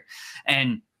there.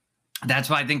 And that's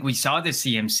why I think we saw the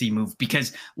CMC move,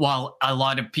 because while a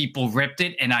lot of people ripped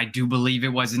it, and I do believe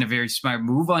it wasn't a very smart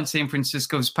move on San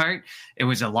Francisco's part, it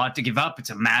was a lot to give up.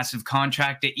 It's a massive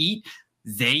contract to eat.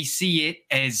 They see it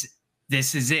as,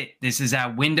 this is it. This is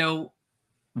our window.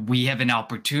 We have an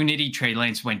opportunity. Trey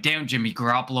Lance went down. Jimmy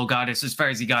Garoppolo got us as far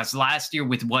as he got us last year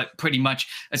with what pretty much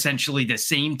essentially the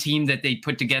same team that they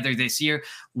put together this year.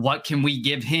 What can we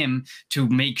give him to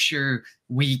make sure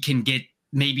we can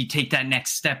maybe take that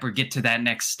next step or get to that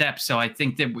next step? So I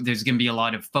think that there's going to be a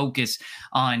lot of focus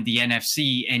on the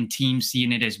NFC and teams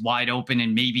seeing it as wide open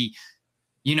and maybe,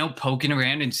 poking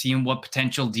around and seeing what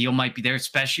potential deal might be there,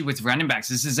 especially with running backs.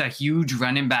 This is a huge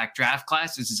running back draft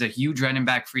class. This is a huge running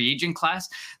back free agent class.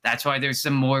 That's why there's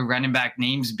some more running back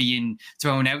names being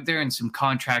thrown out there and some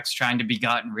contracts trying to be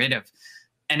gotten rid of.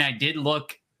 And I did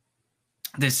look,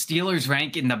 the Steelers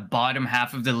rank in the bottom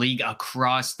half of the league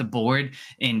across the board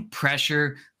in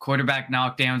pressure, quarterback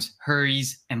knockdowns,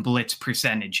 hurries, and blitz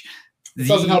percentage. It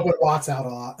doesn't help with Watts out a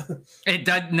lot. It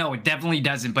does. No, it definitely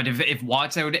doesn't. But if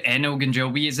Watts out and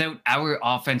Ogunjobi is out, our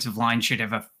offensive line should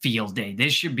have a field day.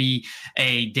 This should be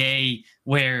a day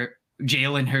where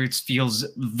Jalen Hurts feels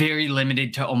very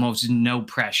limited to almost no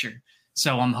pressure.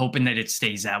 So I'm hoping that it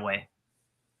stays that way.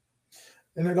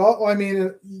 And we're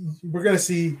going to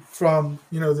see from,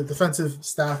 the defensive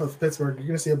staff of Pittsburgh, you're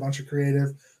going to see a bunch of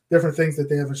creative, different things that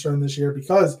they haven't shown this year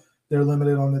because they're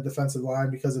limited on the defensive line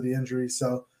because of the injuries.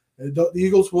 So the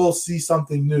Eagles will see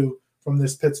something new from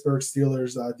this Pittsburgh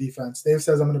Steelers defense. Dave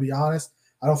says, I'm going to be honest,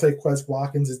 I don't think Quez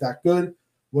Watkins is that good.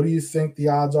 What do you think the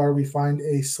odds are we find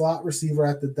a slot receiver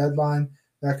at the deadline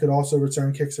that could also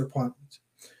return kicks or punts?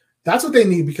 That's what they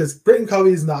need, because Britton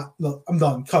Covey is not – look, I'm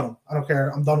done. Cut him. I don't care.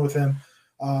 I'm done with him.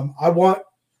 I want,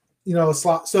 a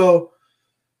slot. So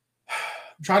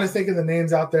I'm trying to think of the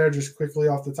names out there just quickly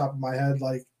off the top of my head.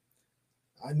 Like,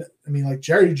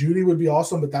 Jerry Jeudy would be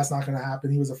awesome, but that's not going to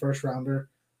happen. He was a first rounder.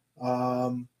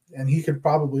 And he could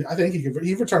probably, I think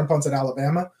he returned punts at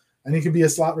Alabama, and he could be a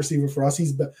slot receiver for us.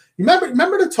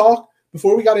 Remember the talk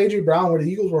before we got A.J. Brown where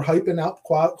the Eagles were hyping up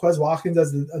Quez Watkins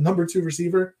as a number 2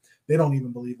 receiver? They don't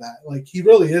even believe that. Like, he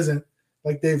really isn't,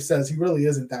 like Dave says, he really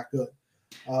isn't that good.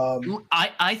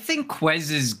 I think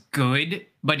Quez is good,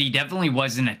 but he definitely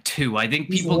wasn't a 2. I think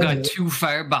people got too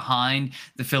far behind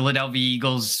the Philadelphia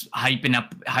Eagles hyping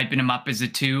him up as a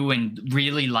 2 and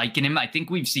really liking him. I think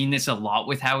we've seen this a lot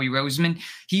with Howie Roseman.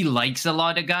 He likes a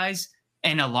lot of guys,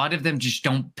 and a lot of them just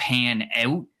don't pan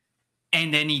out.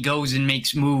 And then he goes and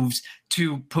makes moves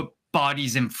to put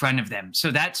bodies in front of them.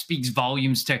 So that speaks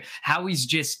volumes to how he's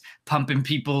just pumping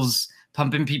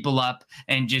people up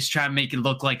and just trying to make it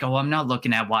look like, oh, I'm not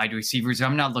looking at wide receivers.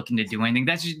 I'm not looking to do anything.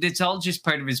 It's all just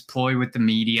part of his ploy with the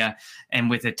media and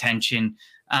with attention.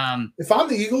 If I'm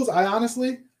the Eagles, I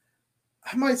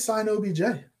might sign OBJ.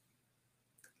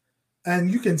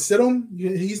 And you can sit him.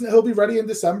 He'll be ready in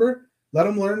December. Let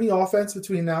him learn the offense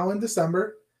between now and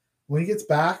December. When he gets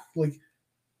back, like,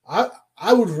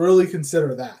 I would really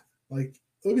consider that. Like,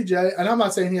 OBJ, and I'm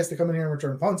not saying he has to come in here and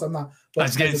return punts. I'm not. I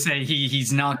was going to say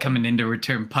he's not coming in to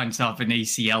return punts off an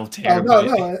ACL tear.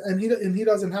 No, and he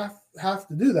doesn't have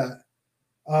to do that.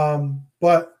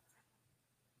 But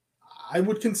I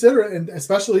would consider it, and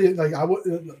especially like I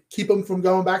would keep him from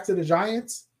going back to the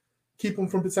Giants, keep him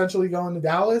from potentially going to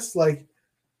Dallas. Like,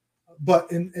 but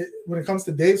when it comes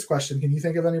to Dave's question, can you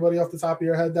think of anybody off the top of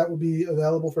your head that would be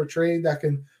available for trade that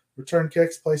can return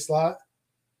kicks, play slot?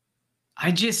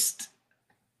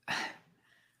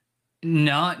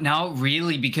 Not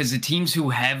really, because the teams who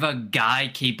have a guy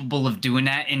capable of doing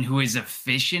that and who is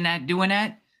efficient at doing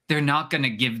that, they're not going to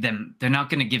give them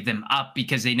up,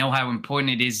 because they know how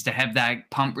important it is to have that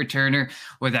punt returner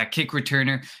or that kick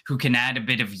returner who can add a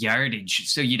bit of yardage.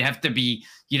 So you'd have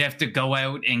to go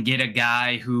out and get a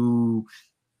guy who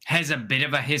has a bit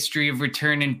of a history of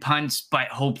returning punts, but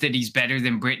hope that he's better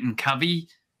than Britton Covey.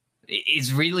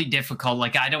 Is really difficult.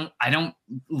 Like, I don't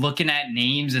looking at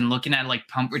names and looking at like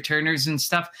punt returners and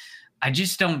stuff, I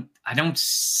don't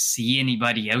see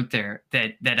anybody out there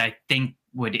that I think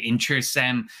would interest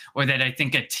them, or that I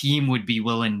think a team would be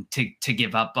willing to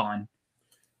give up on.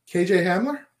 KJ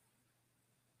Hamler?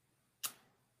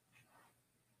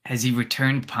 Has he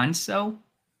returned punts though?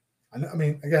 I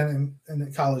mean, again,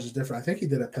 in college is different. I think he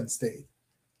did at Penn State.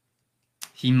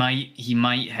 He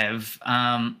might have.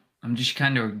 I'm just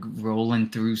kind of rolling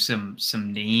through some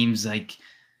names. Like,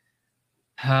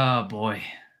 oh boy.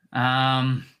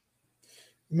 I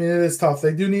mean, it is tough.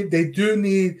 They do need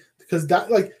because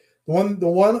that, like, the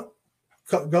one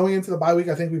going into the bye week,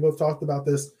 I think we both talked about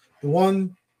this. The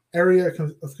one area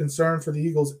of concern for the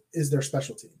Eagles is their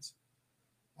special teams.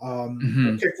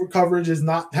 Their kick coverage is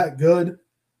not that good.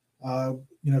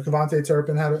 Kevontae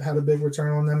Turpin had a big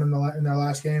return on them in their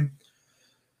last game.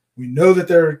 We know that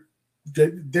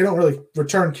they don't really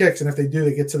return kicks, and if they do,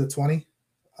 they get to the 20.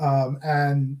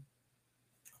 And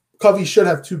Covey should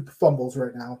have 2 fumbles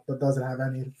right now, but doesn't have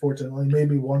any, fortunately.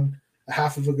 Maybe a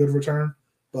half of a good return.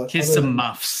 But here's some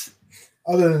muffs.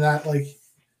 Other than that, like,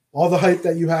 all the hype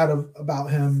that you had about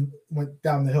him went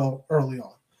down the hill early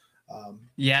on.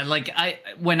 Yeah, like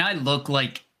when I look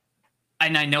like,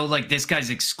 and I know like this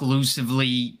guy's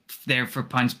exclusively there for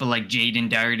punts, but like Jaden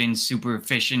Darden's super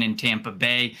efficient in Tampa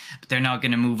Bay, but they're not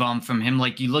going to move on from him.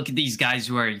 Like, you look at these guys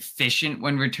who are efficient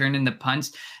when returning the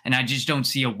punts, and I just don't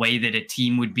see a way that a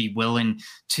team would be willing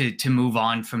to move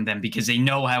on from them because they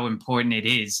know how important it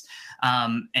is.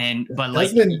 But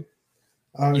like, you'd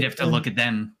have to look at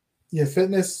them. Yeah,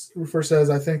 Fitness Roofer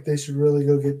says I think they should really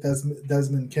go get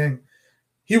Desmond King.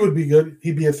 He would be good.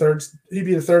 He'd be a third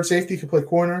safety, could play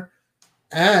corner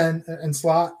and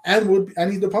slot, and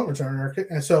he's the punt returner.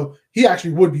 And so he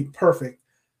actually would be perfect.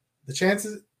 The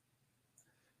chances.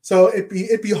 So it'd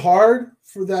be hard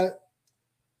for that.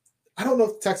 I don't know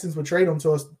if the Texans would trade him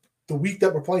to us the week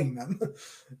that we're playing them.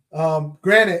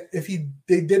 Granted, if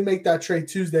they did make that trade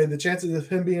Tuesday, the chances of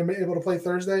him being able to play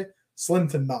Thursday, slim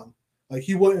to none. Like,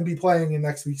 he wouldn't be playing in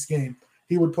next week's game.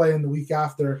 He would play in the week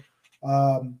after,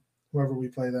 whoever we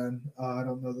play then. I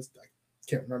don't know this. I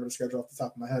can't remember the schedule off the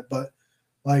top of my head. But,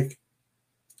 like,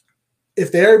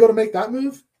 if they're able to make that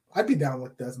move, I'd be down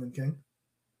with Desmond King.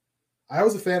 I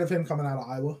was a fan of him coming out of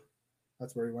Iowa.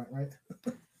 That's where he went, right?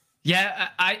 Yeah,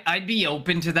 I'd be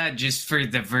open to that just for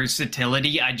the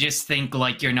versatility. I just think,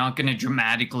 like, you're not going to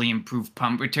dramatically improve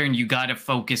punt return. You got to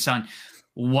focus on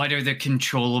what are the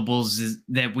controllables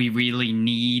that we really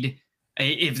need.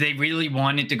 If they really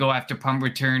wanted to go after punt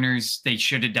returners, they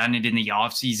should have done it in the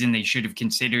offseason. They should have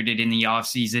considered it in the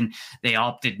offseason. They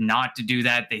opted not to do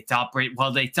that. They thought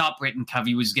Britton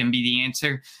Covey was going to be the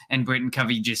answer, and Britton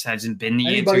Covey just hasn't been the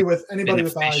answer. Anybody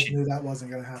with eyes knew that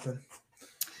wasn't going to happen.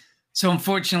 So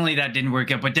unfortunately, that didn't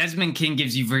work out. But Desmond King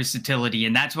gives you versatility,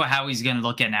 and that's how he's going to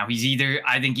look at now.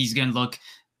 I think he's going to look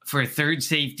for a third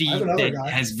safety that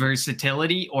has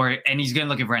versatility, and he's going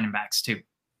to look at running backs too.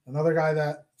 Another guy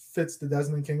that fits the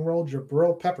Desmond King role,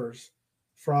 Jabril Peppers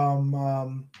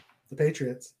from the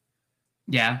Patriots.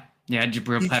 Yeah,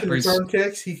 Jabril Peppers. He can return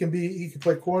kicks. He can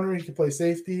play corner. He can play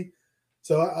safety.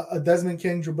 So a Desmond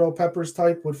King, Jabril Peppers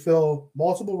type would fill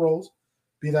multiple roles,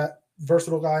 be that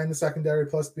versatile guy in the secondary,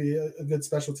 plus be a good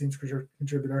special teams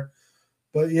contributor.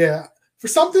 But yeah, for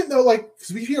something though, like,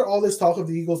 because we hear all this talk of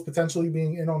the Eagles potentially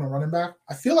being in on a running back,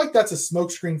 I feel like that's a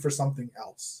smokescreen for something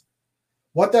else.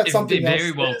 What that something else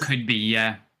very well could be,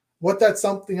 yeah. What that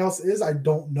something else is, I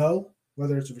don't know.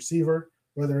 Whether it's a receiver,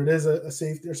 whether it is a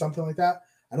safety or something like that,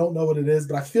 I don't know what it is.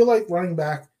 But I feel like running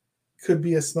back could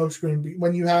be a smokescreen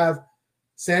when you have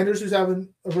Sanders, who's having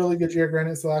a really good year.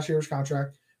 Granted, it's the last year's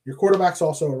contract. Your quarterback's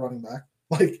also a running back.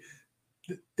 Like,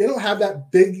 they don't have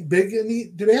that big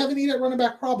need. Do they have a need at running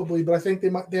back? Probably, but I think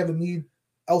they have a need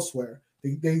elsewhere.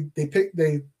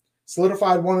 They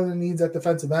solidified one of the needs at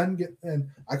defensive end, and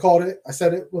I called it. I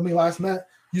said it when we last met.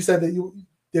 You said that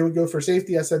they would go for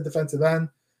safety. I said defensive end,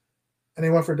 and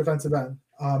they went for defensive end.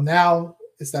 Now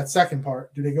it's that second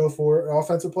part. Do they go for an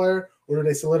offensive player, or do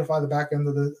they solidify the back end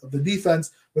of the defense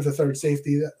with a third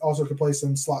safety that also could play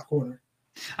some slot corner?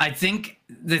 I think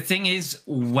the thing is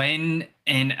Shane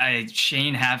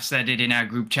Half said it in our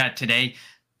group chat today,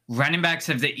 running backs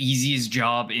have the easiest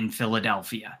job in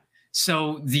Philadelphia.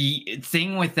 So the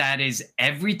thing with that is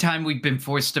every time we've been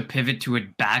forced to pivot to a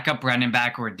backup running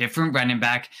back or a different running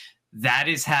back, that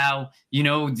is how,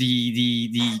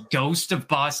 the ghost of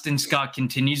Boston Scott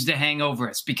continues to hang over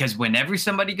us, because whenever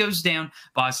somebody goes down,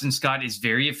 Boston Scott is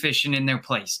very efficient in their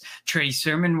place. Trey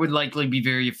Sermon would likely be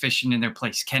very efficient in their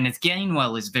place. Kenneth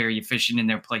Gainwell is very efficient in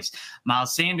their place.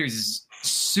 Miles Sanders is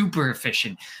super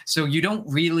efficient. So you don't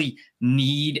really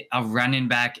need a running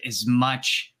back as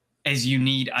much as you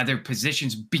need other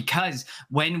positions, because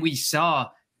when we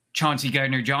saw Chauncey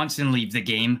Gardner-Johnson leave the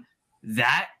game,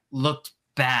 that looked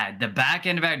bad. The back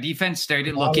end of our defense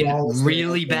started looking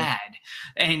really bad.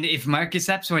 And if Marcus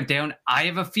Epps went down, I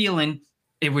have a feeling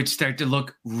it would start to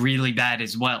look really bad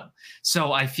as well.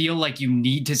 So I feel like you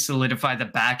need to solidify the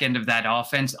back end of that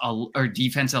offense or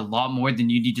defense a lot more than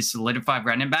you need to solidify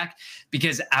running back,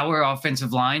 because our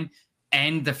offensive line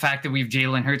and the fact that we have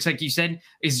Jalen Hurts, like you said,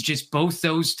 is just both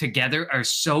those together are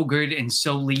so good and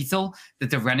so lethal that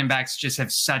the running backs just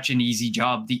have such an easy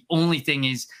job. The only thing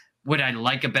is, would I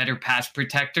like a better pass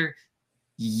protector?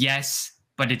 Yes,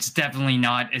 but it's definitely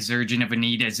not as urgent of a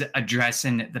need as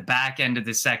addressing the back end of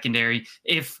the secondary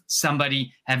if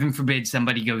somebody, heaven forbid,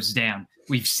 somebody goes down.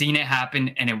 We've seen it happen,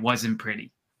 and it wasn't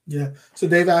pretty. Yeah. So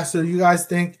Dave asked, do you guys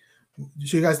think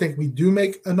we do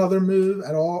make another move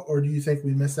at all, or do you think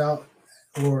we miss out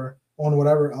or on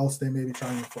whatever else they may be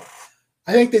trying for?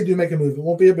 I think they do make a move. It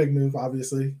won't be a big move,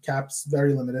 obviously. Cap's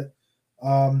very limited.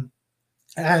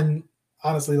 And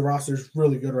honestly, the roster is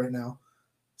really good right now.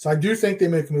 So I do think they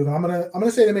make a move. I'm gonna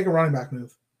say they make a running back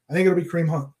move. I think it'll be Kareem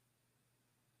Hunt.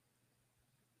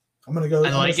 I'm gonna go.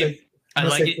 I like it.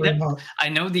 I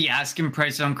know the asking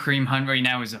price on Kareem Hunt right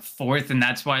now is a 4th, and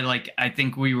that's why, like, I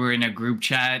think we were in a group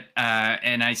chat,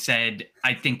 and I said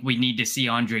I think we need to see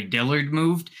Andre Dillard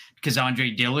moved, because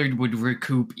Andre Dillard would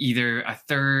recoup either a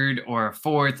 3rd or a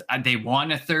 4th. They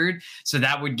want a 3rd, so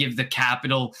that would give the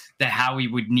capital that Howie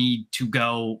would need to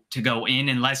go in,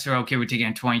 unless they're okay with taking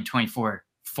a 2024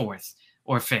 4th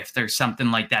or 5th or something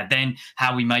like that. Then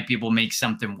Howie might be able to make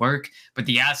something work. But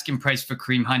the asking price for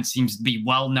Kareem Hunt seems to be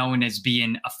well known as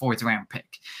being a 4th round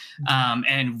pick,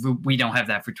 and we don't have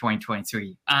that for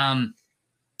 2023.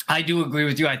 I do agree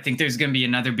with you. I think there's going to be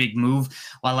another big move.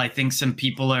 While I think some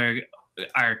people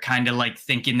are kind of like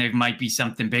thinking there might be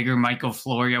something bigger. Michael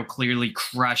Florio clearly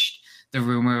crushed the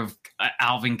rumor of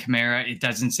Alvin Kamara. It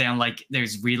doesn't sound like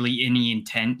there's really any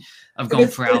intent of going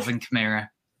for Alvin Kamara.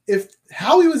 If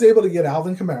Howie was able to get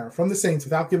Alvin Kamara from the Saints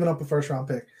without giving up a 1st round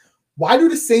pick, why do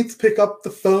the Saints pick up the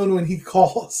phone when he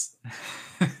calls?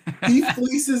 He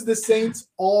fleeces the Saints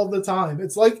all the time.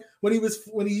 It's like when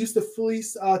he used to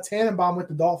fleece Tannenbaum with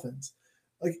the Dolphins.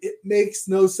 Like, it makes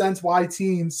no sense why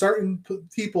certain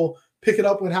people pick it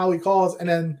up when Howie calls, and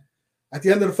then at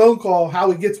the end of the phone call,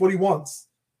 Howie gets what he wants.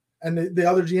 And the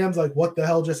other GM's like, what the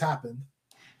hell just happened?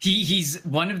 He's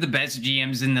one of the best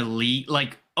GMs in the league.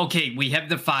 Like, okay, we have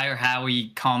the fire Howie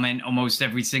comment almost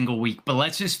every single week, but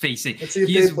let's just face it. Let's see if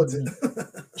Dave puts it.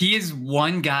 He is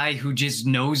one guy who just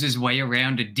knows his way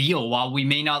around a deal. While we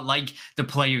may not like the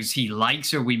players he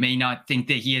likes, or we may not think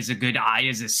that he has a good eye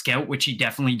as a scout, which he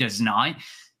definitely does not,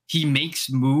 he makes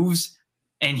moves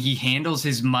and he handles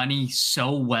his money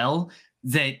so well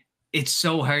that it's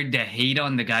so hard to hate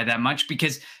on the guy that much,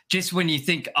 because just when you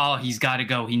think, oh, he's got to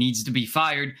go, he needs to be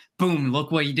fired, boom,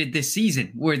 look what he did this season.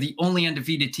 We're the only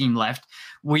undefeated team left.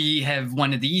 We have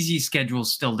one of the easiest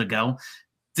schedules still to go.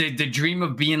 The dream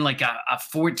of being like a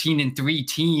 14-3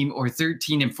 team or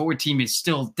 13-4 team is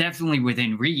still definitely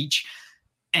within reach.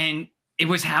 And it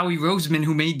was Howie Roseman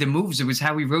who made the moves. It was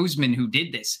Howie Roseman who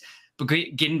did this. But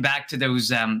getting back to those,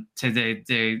 to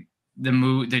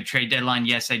the trade deadline,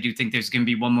 yes, I do think there's going to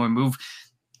be one more move.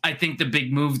 I think the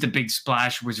big move, the big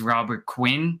splash, was Robert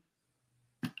Quinn.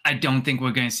 I don't think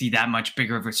we're going to see that much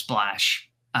bigger of a splash.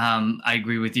 I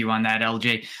agree with you on that,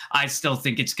 LJ. I still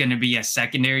think it's going to be a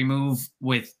secondary move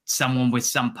with someone with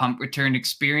some punt return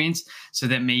experience, so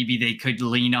that maybe they could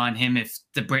lean on him if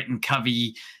the Britton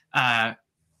Covey,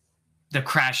 the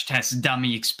crash test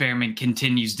dummy experiment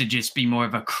continues to just be more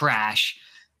of a crash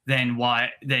than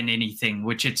anything,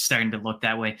 which it's starting to look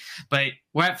that way. But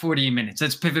we're at 48 minutes.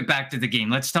 Let's pivot back to the game.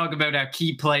 Let's talk about our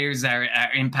key players, our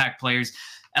impact players.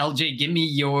 LJ, give me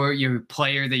your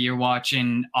player that you're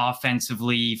watching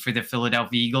offensively for the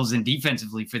Philadelphia Eagles and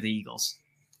defensively for the Eagles.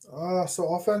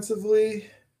 So offensively,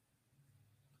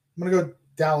 I'm going to go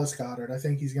Dallas Goedert. I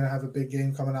think he's going to have a big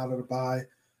game coming out of the bye.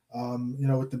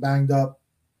 With the banged up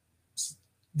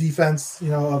defense,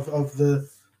 of the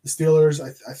Steelers,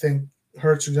 I think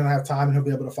Hurts is going to have time and he'll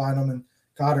be able to find them, and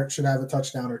Goddard should have a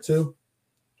touchdown or two.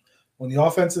 On the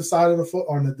offensive side of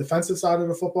on the defensive side of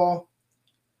the football,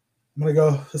 I'm going to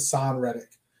go Hassan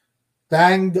Reddick.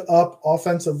 Banged up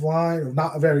offensive line, or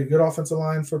not a very good offensive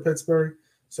line for Pittsburgh.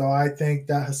 So I think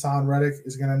that Hassan Reddick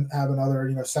is going to have another,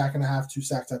 sack and a half,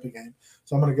 2-sack type of game.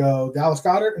 So I'm going to go Dallas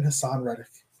Goedert and Hassan Reddick.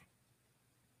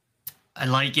 I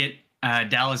like it.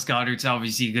 Dallas Goedert's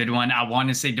obviously a good one. I want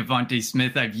to say Devontae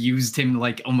Smith. I've used him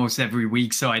like almost every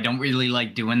week, so I don't really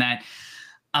like doing that.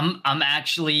 I'm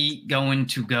actually going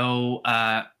to go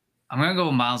I'm going to go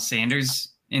with Miles Sanders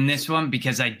in this one,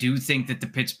 because I do think that the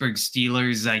Pittsburgh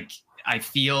Steelers, like, I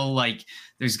feel like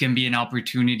there's going to be an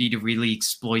opportunity to really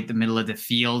exploit the middle of the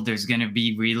field. There's going to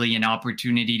be really an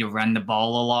opportunity to run the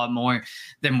ball a lot more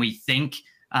than we think.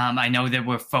 I know that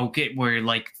we're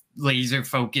like laser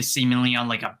focused seemingly on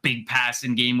like a big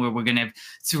passing game where we're going to have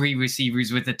 3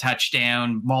 receivers with a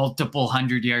touchdown, multiple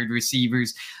 100-yard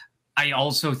receivers. I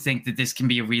also think that this can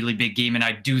be a really big game, and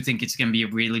I do think it's going to be a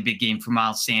really big game for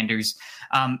Miles Sanders.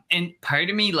 And part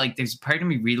of me, like, there's part of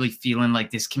me really feeling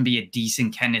like this can be a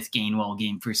decent Kenneth Gainwell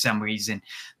game for some reason.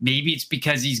 Maybe it's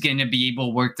because he's going to be able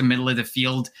to work the middle of the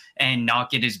field and not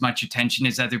get as much attention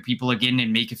as other people are getting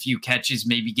and make a few catches,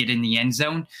 maybe get in the end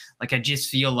zone. Like, I just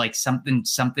feel like something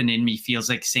in me feels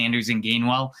like Sanders and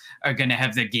Gainwell are going to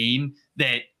have the game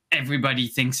that everybody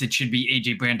thinks it should be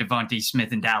A.J. Brown, Devontae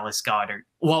Smith, and Dallas Goedert.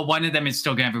 Well, one of them is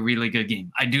still going to have a really good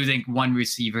game. I do think one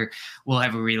receiver will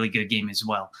have a really good game as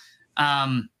well.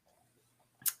 I'm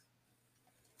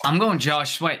going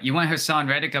Josh Sweat. You went Hassan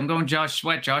Reddick. I'm going Josh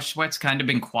Sweat. Josh Sweat's kind of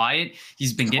been quiet.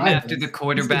 He's been getting after the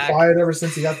quarterback. He's been quiet ever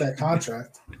since he got that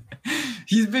contract.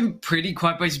 He's been pretty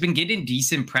quiet, but he's been getting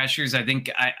decent pressures. I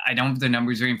think I don't have the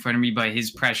numbers right in front of me, but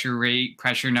his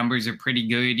pressure numbers are pretty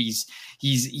good. He's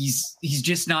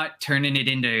just not turning it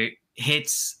into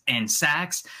hits and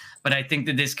sacks. But I think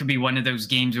that this could be one of those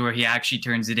games where he actually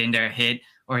turns it into a hit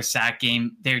or a sack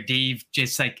game. There, Dave,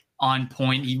 just like on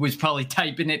point. He was probably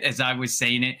typing it as I was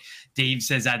saying it. Dave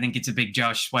says, I think it's a big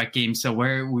Josh Sweat game. So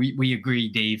we agree,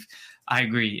 Dave. I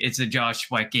agree. It's a Josh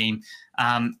Sweat game.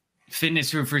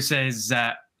 Fitness Roofer says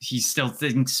he still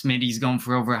thinks Smitty's going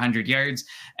for over 100 yards.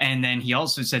 And then he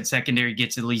also said secondary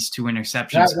gets at least 2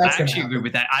 interceptions. I actually agree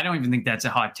with that. I don't even think that's a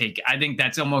hot take. I think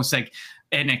that's almost like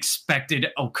an expected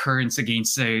occurrence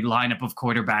against the lineup of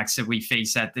quarterbacks that we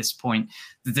face at this point,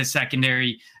 that the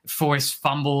secondary force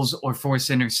fumbles or force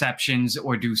interceptions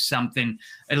or do something,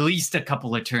 at least a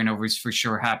couple of turnovers for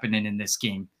sure happening in this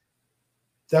game.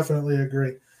 Definitely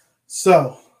agree.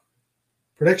 So,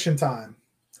 prediction time.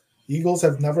 Eagles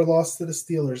have never lost to the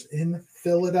Steelers in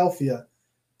Philadelphia.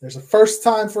 There's a first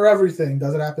time for everything.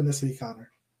 Does it happen this week, Connor?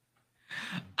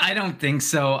 I don't think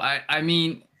so. I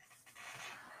mean,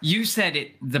 you said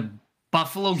it. The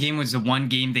Buffalo game was the one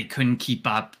game they couldn't keep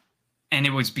up, and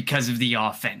it was because of the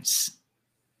offense.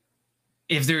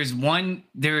 If there's one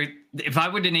there, if I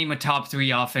were to name a top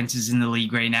 3 offenses in the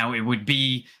league right now, it would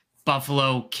be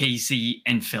Buffalo, KC,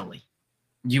 and Philly.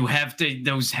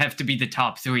 Those have to be the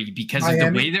top 3 because of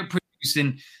the way they're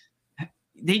producing.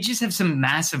 They just have some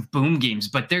massive boom games,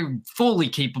 but they're fully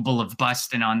capable of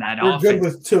busting on that offense. They're good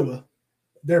with Tua.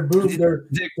 They're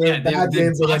bad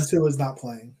games when Tua's not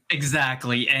playing.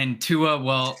 Exactly. And Tua,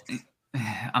 well,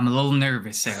 I'm a little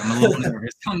nervous there.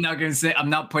 I'm not going to say,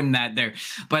 I'm not putting that there.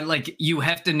 But, like, you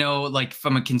have to know, like,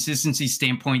 from a consistency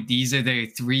standpoint, these are the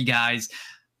 3 guys.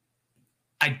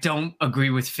 I don't agree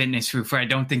with Fitness Roofer. I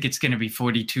don't think it's going to be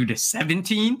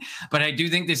 42-17, but I do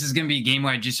think this is going to be a game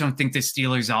where I just don't think the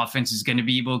Steelers offense is going to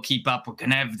be able to keep up. We're going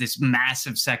to have this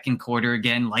massive second quarter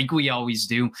again, like we always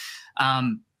do.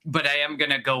 But I am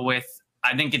going to go with,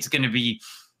 I think it's going to be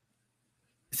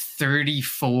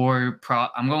 34.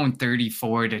 I'm going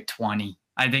 34-20.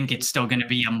 I think it's still going to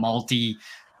be a multi.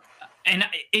 And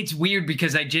it's weird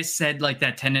because I just said like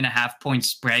that 10.5 point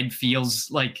spread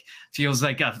feels like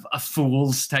a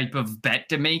fool's type of bet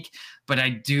to make. But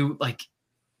I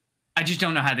just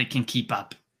don't know how they can keep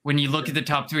up. When you look at the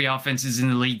top 3 offenses in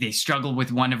the league, they struggle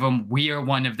with one of them. We are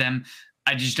one of them.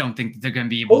 I just don't think that they're going to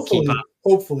be able to keep up.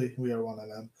 Hopefully we are one of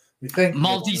them. We think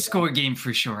multi-score game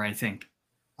for sure, I think.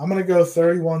 I'm going to go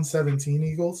 31-17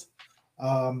 Eagles.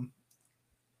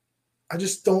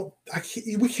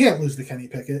 We can't lose to Kenny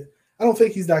Pickett. I don't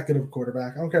think he's that good of a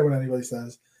quarterback. I don't care what anybody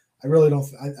says. I really don't.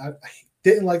 I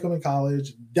didn't like him in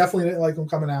college. Definitely didn't like him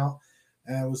coming out.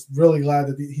 And I was really glad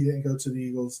that he didn't go to the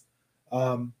Eagles.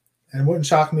 And it wouldn't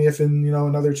shock me if in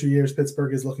another 2 years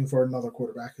Pittsburgh is looking for another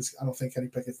quarterback because I don't think Kenny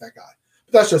Pickett's that guy.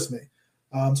 But that's just me.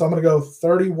 So I'm going to go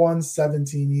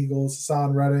 31-17 Eagles.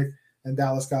 Hassan Reddick and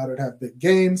Dallas Goedert have big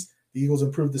games. The Eagles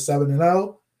improved to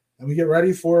 7-0. And we get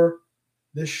ready for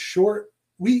this short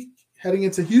week heading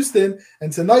into Houston.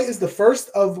 And tonight is the first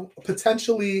of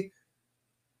potentially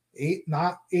 8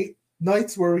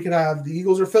 nights where we could have the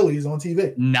Eagles or Phillies on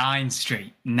TV. 9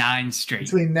 straight.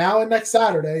 Between now and next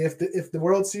Saturday, if the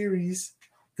World Series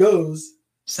goes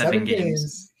 7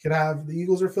 games, you could have the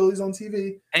Eagles or Phillies on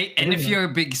TV. Hey, and if you're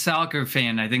a big soccer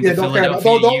fan, I think don't care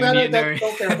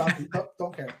about it.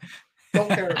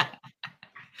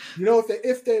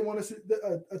 If they want to see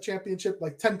a championship,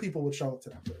 like 10 people would show up to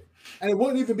that game. And it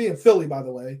wouldn't even be in Philly, by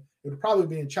the way. It would probably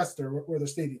be in Chester, where the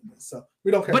stadium is. So we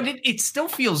don't care. But it still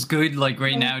feels good, like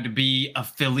right now, to be a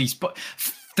Phillies.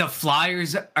 The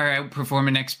Flyers are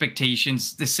outperforming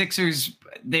expectations. The Sixers,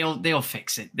 they'll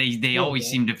fix it. They always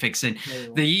seem to fix it.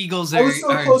 The Eagles I was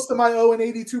so close to my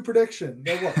 0-82 prediction.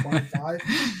 They're what, 25?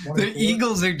 The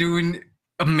Eagles are doing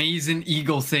amazing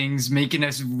Eagle things, making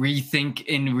us rethink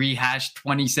and rehash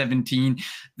 2017.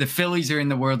 The Phillies are in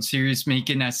the World Series,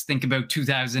 making us think about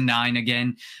 2009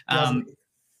 again.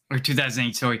 Or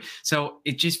 2008, sorry. So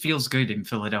it just feels good in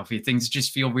Philadelphia. Things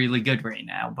just feel really good right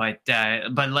now. But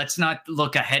let's not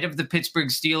look ahead of the Pittsburgh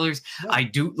Steelers. Yeah. I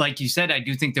do, like you said, I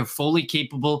do think they're fully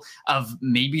capable of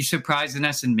maybe surprising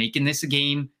us and making this a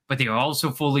game, but they are also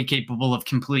fully capable of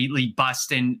completely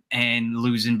busting and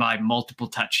losing by multiple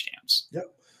touchdowns.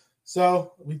 Yep.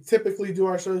 So we typically do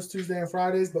our shows Tuesday and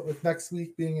Fridays, but with next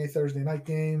week being a Thursday night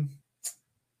game,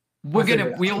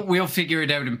 we'll figure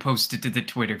it out and post it to the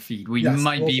Twitter feed. We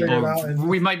might be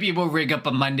able to rig up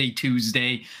a Monday,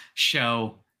 Tuesday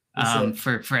show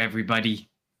for everybody.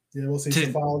 Yeah, we'll see.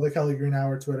 So follow the Kelly Green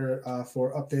Hour Twitter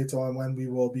for updates on when we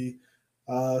will be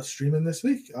streaming this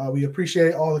week. We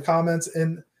appreciate all the comments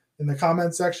in the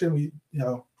comment section. We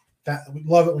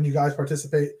love it when you guys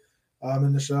participate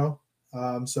in the show.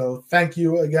 So thank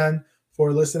you again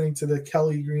for listening to the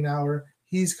Kelly Green Hour.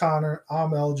 He's Connor. I'm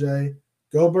LJ.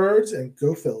 Go Birds and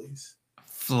go Phillies.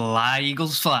 Fly,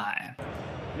 Eagles, fly.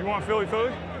 You want Philly?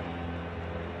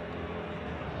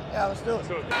 Yeah, let's do it.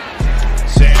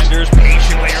 Sanders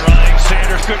patiently running.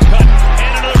 Sanders, good cut.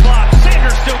 And another block.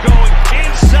 Sanders still going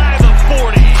inside the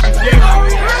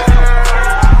 40.